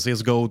spelen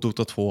CSGO,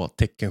 Dota 2,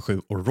 Tekken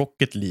 7 och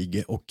Rocket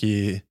League. Och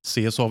i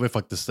CS har vi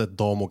faktiskt ett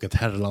dam- och ett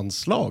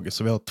herrlandslag.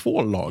 Så vi har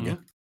 2 lag.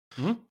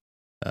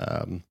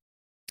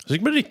 Så det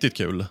blir riktigt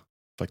kul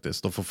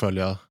faktiskt att få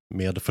följa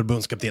med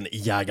förbundskapten i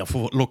Jägaren.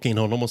 Få locka in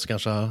honom och så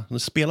kanske det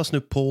spelas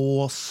nu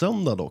på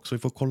söndag dock. Så vi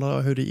får kolla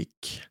hur det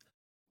gick.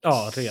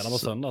 Ja, redan på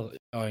söndag.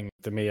 Jag är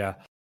inte med.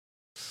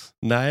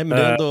 Nej,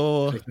 men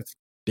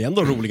det är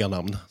ändå roliga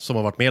namn som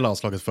har varit med i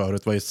landslaget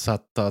förut. Vi har ju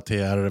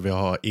ZTR, vi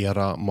har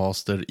Era,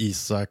 Master,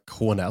 Isak,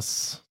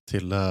 HNS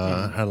till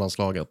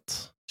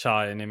herrlandslaget.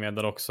 Shine är med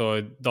där också.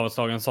 I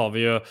damlandslagen sa vi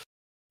ju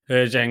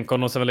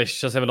Jenkon och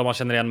Sevelicious är väl de man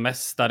känner igen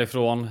mest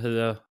därifrån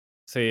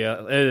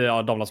i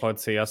damlandslaget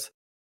CS.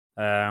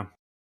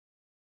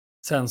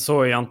 Sen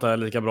så är jag inte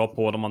lika bra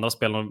på de andra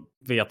spelen och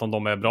vet om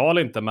de är bra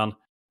eller inte, men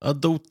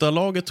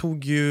Dota-laget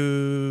tog ju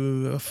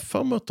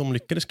för mig att de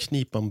lyckades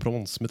knipa en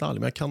bronsmedalj,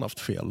 men jag kan ha haft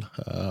fel.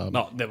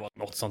 Ja, det var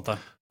något sånt där.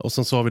 Och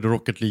sen så har vi då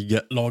Rocket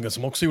League-lagen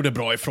som också gjorde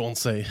bra ifrån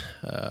sig.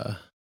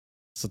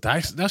 Så det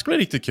här skulle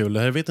bli riktigt kul.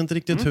 Jag vet inte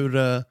riktigt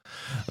hur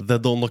The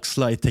Dawn och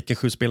Sly Tekken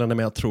 7-spelarna,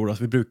 men jag tror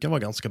att vi brukar vara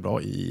ganska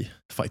bra i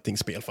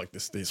fighting-spel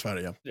faktiskt i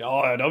Sverige.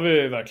 Ja, det har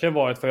vi verkligen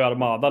varit för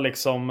Armada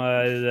liksom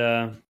i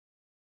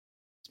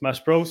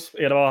Smash Bros.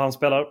 Är det vad han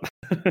spelar?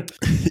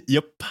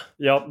 Japp.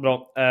 Ja,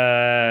 bra.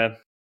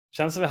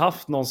 Känns som vi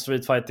haft någon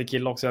Street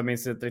Fighter-kill också, jag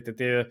minns inte riktigt.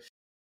 Det är ju...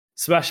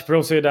 Smash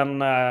Bros är ju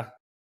den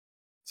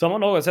som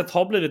man något sätt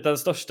har blivit den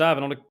största,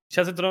 även om det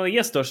känns inte att den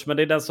är störst, men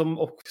det är den som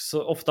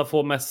också ofta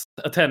får mest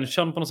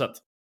attention på något sätt.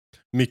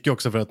 Mycket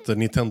också för att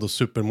Nintendo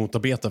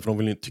supermotarbetar, för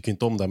de tycker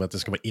inte om det med att det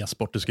ska vara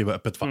e-sport, det ska vara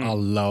öppet för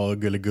alla och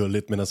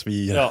gulligt, medan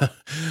vi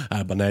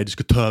är bara nej, du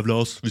ska tävla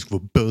oss, vi ska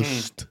vara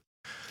bäst.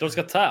 De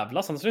ska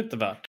tävla, annars är det inte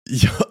värt.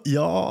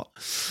 Ja.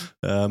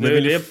 Men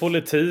det är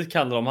politik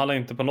handlar om. Det handlar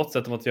inte på något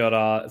sätt om att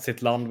göra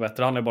sitt land bättre.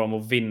 Det handlar bara om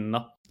att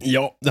vinna.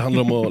 Ja, det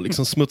handlar om att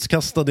liksom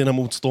smutskasta dina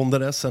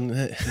motståndare.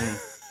 Sen...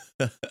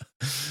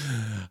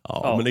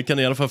 Ja, men ni kan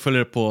i alla fall följa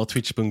det på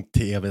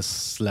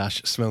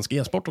twitch.tv/svensk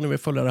e-sport om ni vill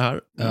följa det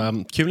här.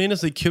 Kul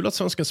är kul att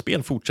Svenska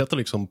Spel fortsätter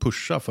liksom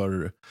pusha,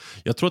 för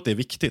jag tror att det är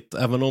viktigt.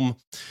 Även om,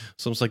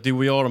 som sagt, du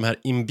och jag, de här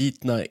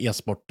inbitna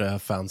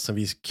e-sportfansen,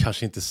 vi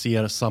kanske inte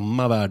ser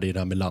samma värde i det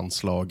här med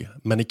landslag.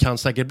 Men det kan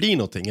säkert bli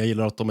någonting. Jag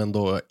gillar att de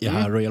ändå är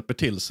här och hjälper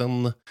till.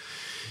 Sen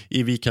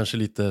är vi kanske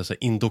lite så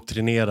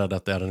indoktrinerade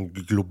att det är den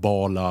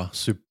globala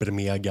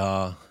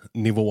supermega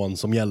nivån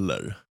som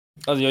gäller.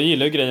 Alltså jag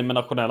gillar ju grejen med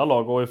nationella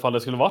lag, och ifall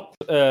det skulle varit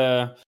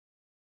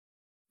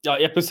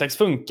E+6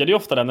 funkar det ju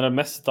ofta när det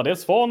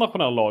mestadels var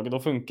nationella lag. Då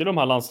funkar de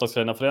här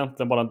landslagsgrejerna för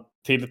egentligen bara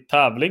till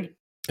tävling.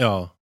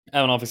 Ja.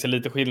 Även om man fick se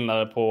lite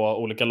skillnader på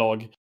olika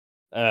lag.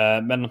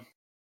 Men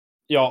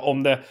ja,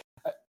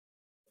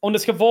 om det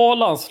ska vara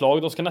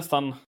landslag, då ska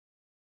nästan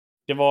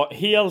det vara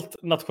helt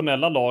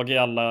nationella lag i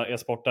alla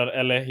e-sporter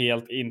eller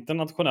helt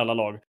internationella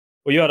lag.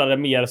 Och göra det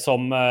mer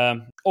som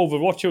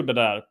Overwatch gjorde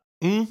där.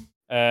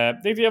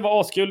 Det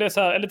var askul. Det är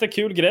så här, en lite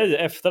kul grej.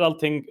 Efter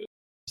allting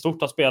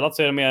stort har spelat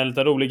så är det mer en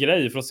lite rolig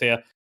grej för att se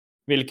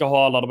vilka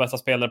har alla de bästa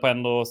spelare på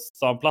en och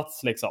samma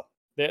plats liksom.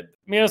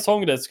 Mer en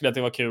sån grej skulle jag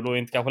tycka var kul, och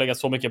inte kanske lägga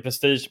så mycket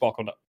prestige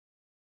bakom det.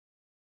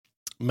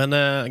 Men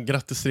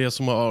grattis till er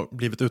som har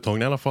blivit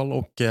uttagna i alla fall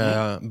och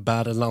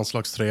bär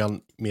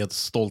landslagströjan med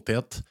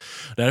stolthet.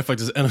 Det här är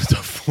faktiskt en av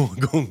få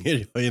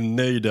gånger jag är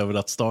nöjd över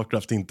att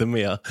StarCraft inte är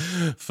med.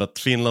 För att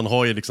Finland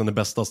har ju liksom den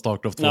bästa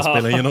StarCraft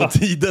 2-spelaren genom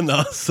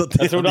tiderna. Så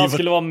jag trodde han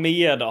skulle vara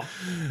med då.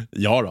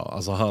 Ja då,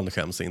 alltså han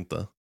skäms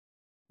inte.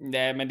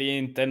 Nej, men det är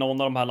inte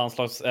någon av de här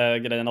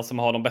landslagsgrejerna som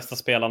har de bästa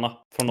spelarna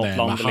från något land.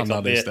 Men han liksom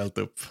hade ställt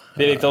upp.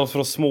 Det är liksom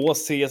från små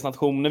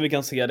CS-nationer vi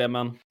kan se det,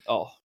 men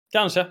ja,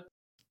 kanske.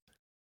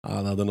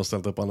 Han hade nog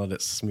ställt upp, han hade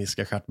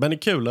smiska stjärt. Men det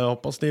är kul, jag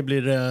hoppas det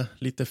blir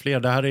lite fler.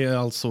 Det här är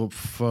alltså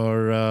för,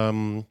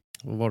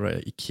 vad var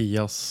det,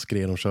 Ikeas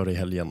grej de kör i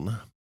helgen.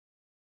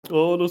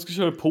 Ja, de ska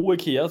köra på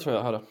Ikea tror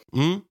jag här.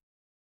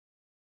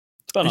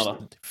 Spännande.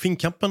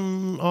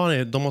 Finnkampen,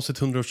 ja, de har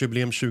sitt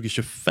 100-årsjubileum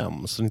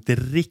 2025, så det är inte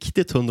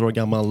riktigt 100 år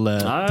gammal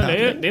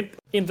Nej, det är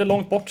inte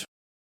långt bort.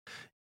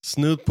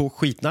 Snudd på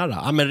skitnära.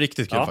 Ja, men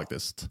riktigt kul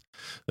faktiskt.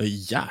 Det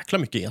är jäkla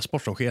mycket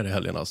e-sport som sker i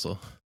helgen alltså.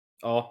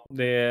 Ja,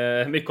 det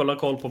är mycket att hålla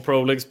koll på.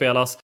 Pro League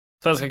spelas,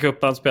 Svenska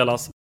cupen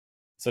spelas.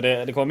 Så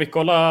det kommer mycket att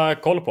hålla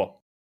koll på.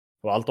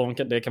 Och allt om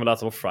det kan man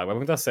läsa på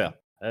fragway.se.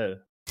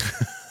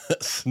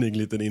 Snygg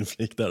liten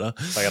inflick där.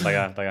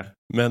 Tackar.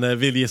 Men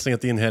vill gissa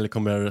att din helg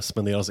kommer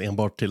spenderas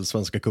enbart till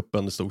Svenska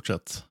cupen i stort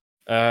sett?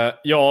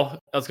 Ja,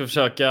 jag ska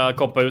försöka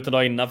koppa ut en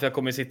dag innan, för jag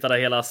kommer sitta där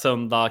hela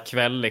söndag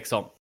kväll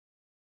liksom.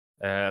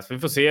 Så vi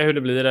får se hur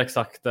det blir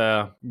exakt.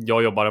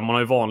 Jag jobbar, man har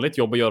ju vanligt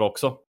jobb att göra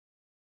också.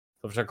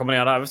 Så försöka komma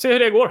ner där. Vi får se hur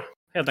det går,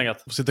 helt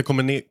enkelt. Sitta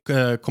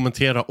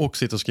kommentera och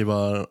sitta och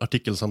skriva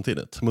artikel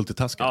samtidigt.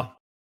 Multitasking. Ja,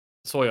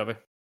 så gör vi.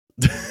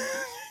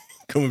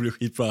 Kommer bli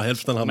skitbra.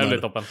 Hälften hamnar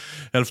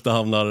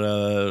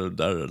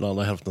där den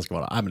andra hälften ska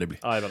vara. Nej, men det blir.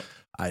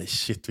 Nej,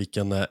 shit,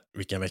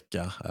 vilken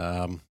vecka.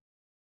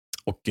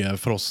 Och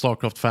för oss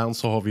StarCraft-fans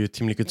så har vi ju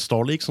Team Liquid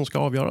Star League som ska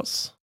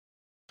avgöras.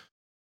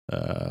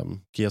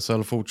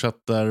 GSL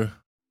fortsätter.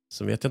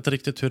 Så vet jag inte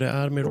riktigt hur det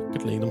är med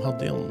Rocket League. De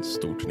hade en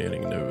stor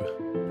turnering nu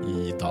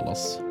i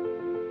Dallas.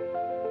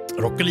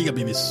 Rocket League har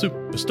blivit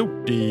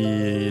superstort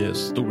i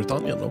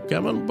Storbritannien och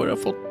även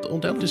börjat fått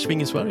ordentligt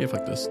sving i Sverige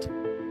faktiskt.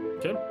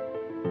 Kul.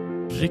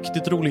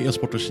 Riktigt rolig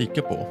e-sport att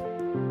kika på.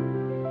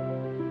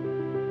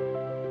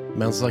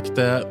 Men sagt,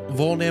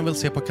 vad ni vill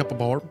se på Kappa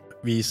Bar.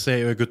 Vi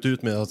har gått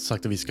ut med att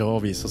sagt att vi ska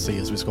avvisa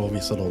CS, vi ska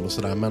avvisa dem och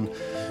sådär. Men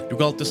du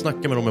kan alltid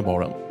snacka med dem i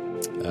baren.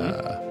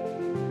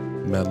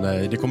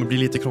 Men det kommer bli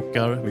lite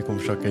krockar. Vi kommer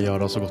försöka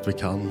göra så gott vi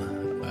kan.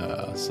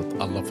 Så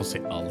att alla får se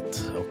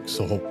allt. Och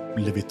så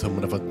håller vi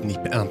tummarna för att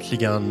NIP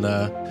äntligen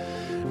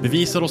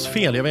bevisar oss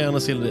fel. Jag vill gärna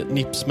se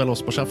NIP smälla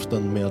oss på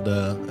käften med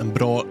en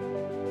bra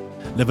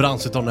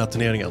leverans av den här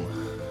turneringen.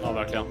 Ja,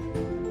 verkligen.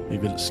 Vi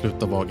vill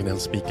sluta vara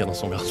gnällspikarna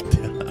som vi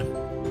alltid är.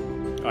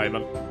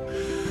 Jajamän.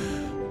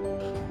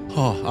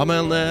 Ja,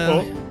 men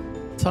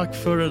tack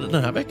för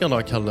den här veckan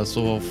då, Kalle,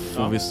 så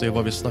får vi se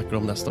vad vi snackar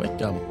om nästa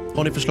vecka.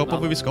 Har ni förslag på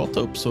vad vi ska ta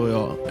upp så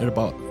är det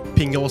bara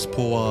pinga oss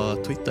på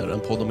Twitter, en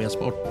podd om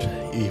e-sport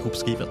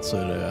ihopskrivet, så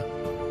är det,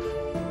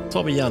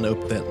 tar vi gärna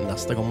upp det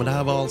nästa gång. Men det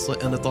här var alltså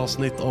ett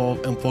avsnitt av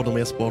en podd om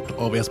e-sport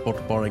av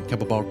e-sportbaren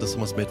Kappa Bar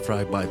tillsammans med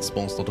Fragbite,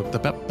 sponsrad av Dr.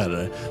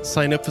 Pepper.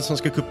 Signa upp för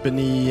Svenska cupen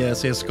i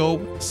CSGO,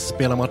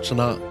 spela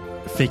matcherna,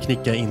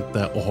 fejknicka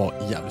inte och ha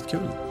jävligt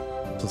kul.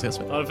 Så ses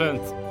vi. Ha det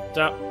fint.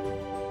 Ciao.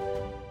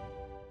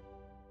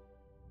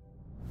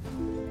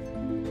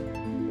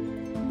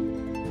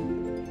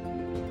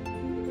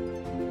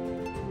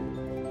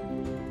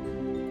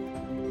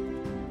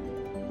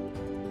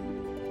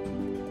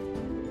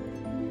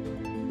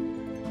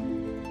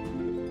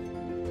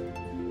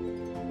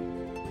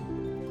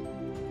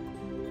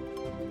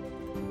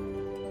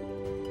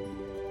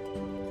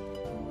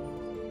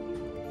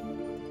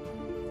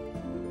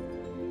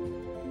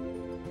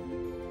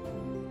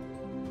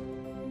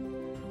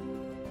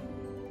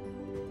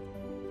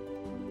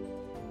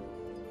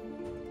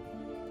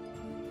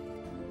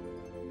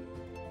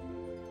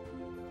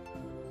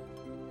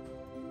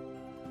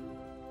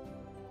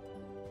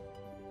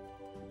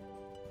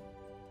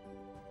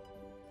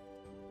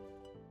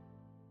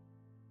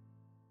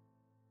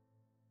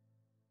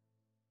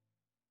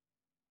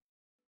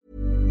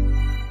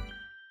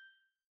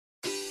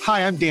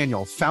 Hi, I'm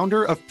Daniel,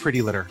 founder of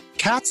Pretty Litter.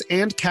 Cats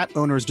and cat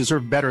owners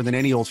deserve better than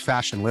any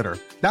old-fashioned litter.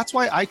 That's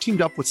why I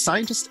teamed up with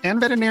scientists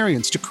and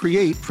veterinarians to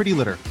create Pretty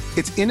Litter.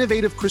 Its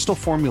innovative crystal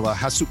formula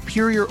has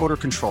superior odor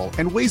control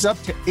and weighs up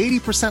to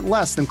 80%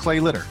 less than clay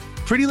litter.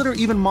 Pretty Litter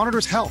even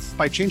monitors health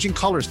by changing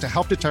colors to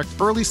help detect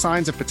early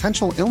signs of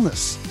potential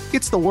illness.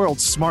 It's the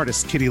world's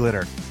smartest kitty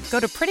litter. Go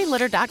to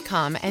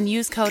prettylitter.com and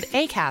use code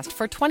ACAST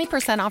for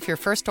 20% off your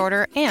first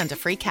order and a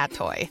free cat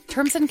toy.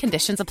 Terms and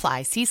conditions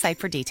apply. See site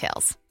for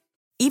details.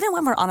 Even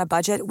when we're on a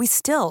budget, we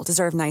still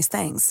deserve nice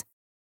things.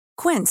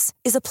 Quince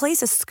is a place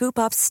to scoop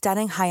up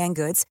stunning high-end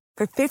goods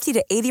for 50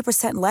 to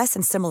 80% less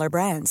than similar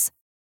brands.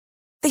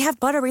 They have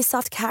buttery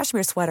soft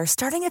cashmere sweaters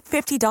starting at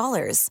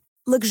 $50,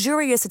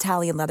 luxurious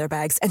Italian leather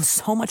bags, and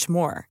so much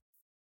more.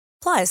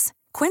 Plus,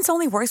 Quince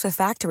only works with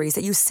factories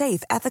that use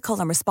safe, ethical,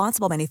 and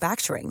responsible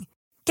manufacturing.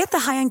 Get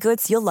the high-end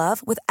goods you'll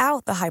love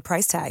without the high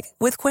price tag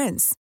with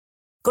Quince.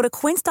 Go to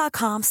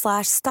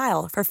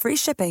quince.com/style for free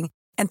shipping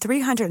and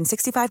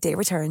 365-day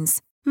returns.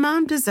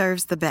 Mom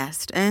deserves the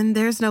best, and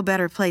there's no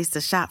better place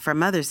to shop for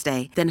Mother's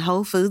Day than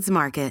Whole Foods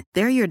Market.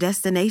 They're your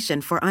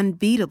destination for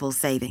unbeatable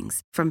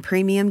savings, from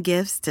premium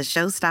gifts to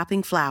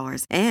show-stopping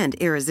flowers and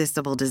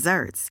irresistible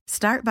desserts.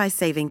 Start by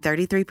saving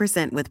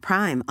 33% with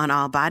Prime on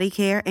all body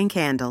care and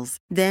candles.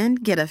 Then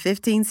get a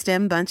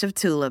 15-stem bunch of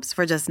tulips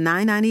for just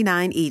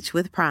 $9.99 each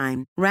with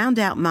Prime. Round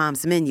out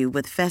Mom's menu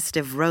with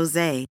festive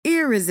rosé,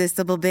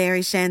 irresistible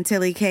berry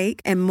chantilly cake,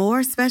 and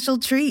more special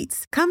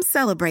treats. Come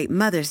celebrate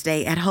Mother's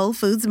Day at Whole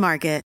Foods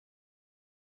Market.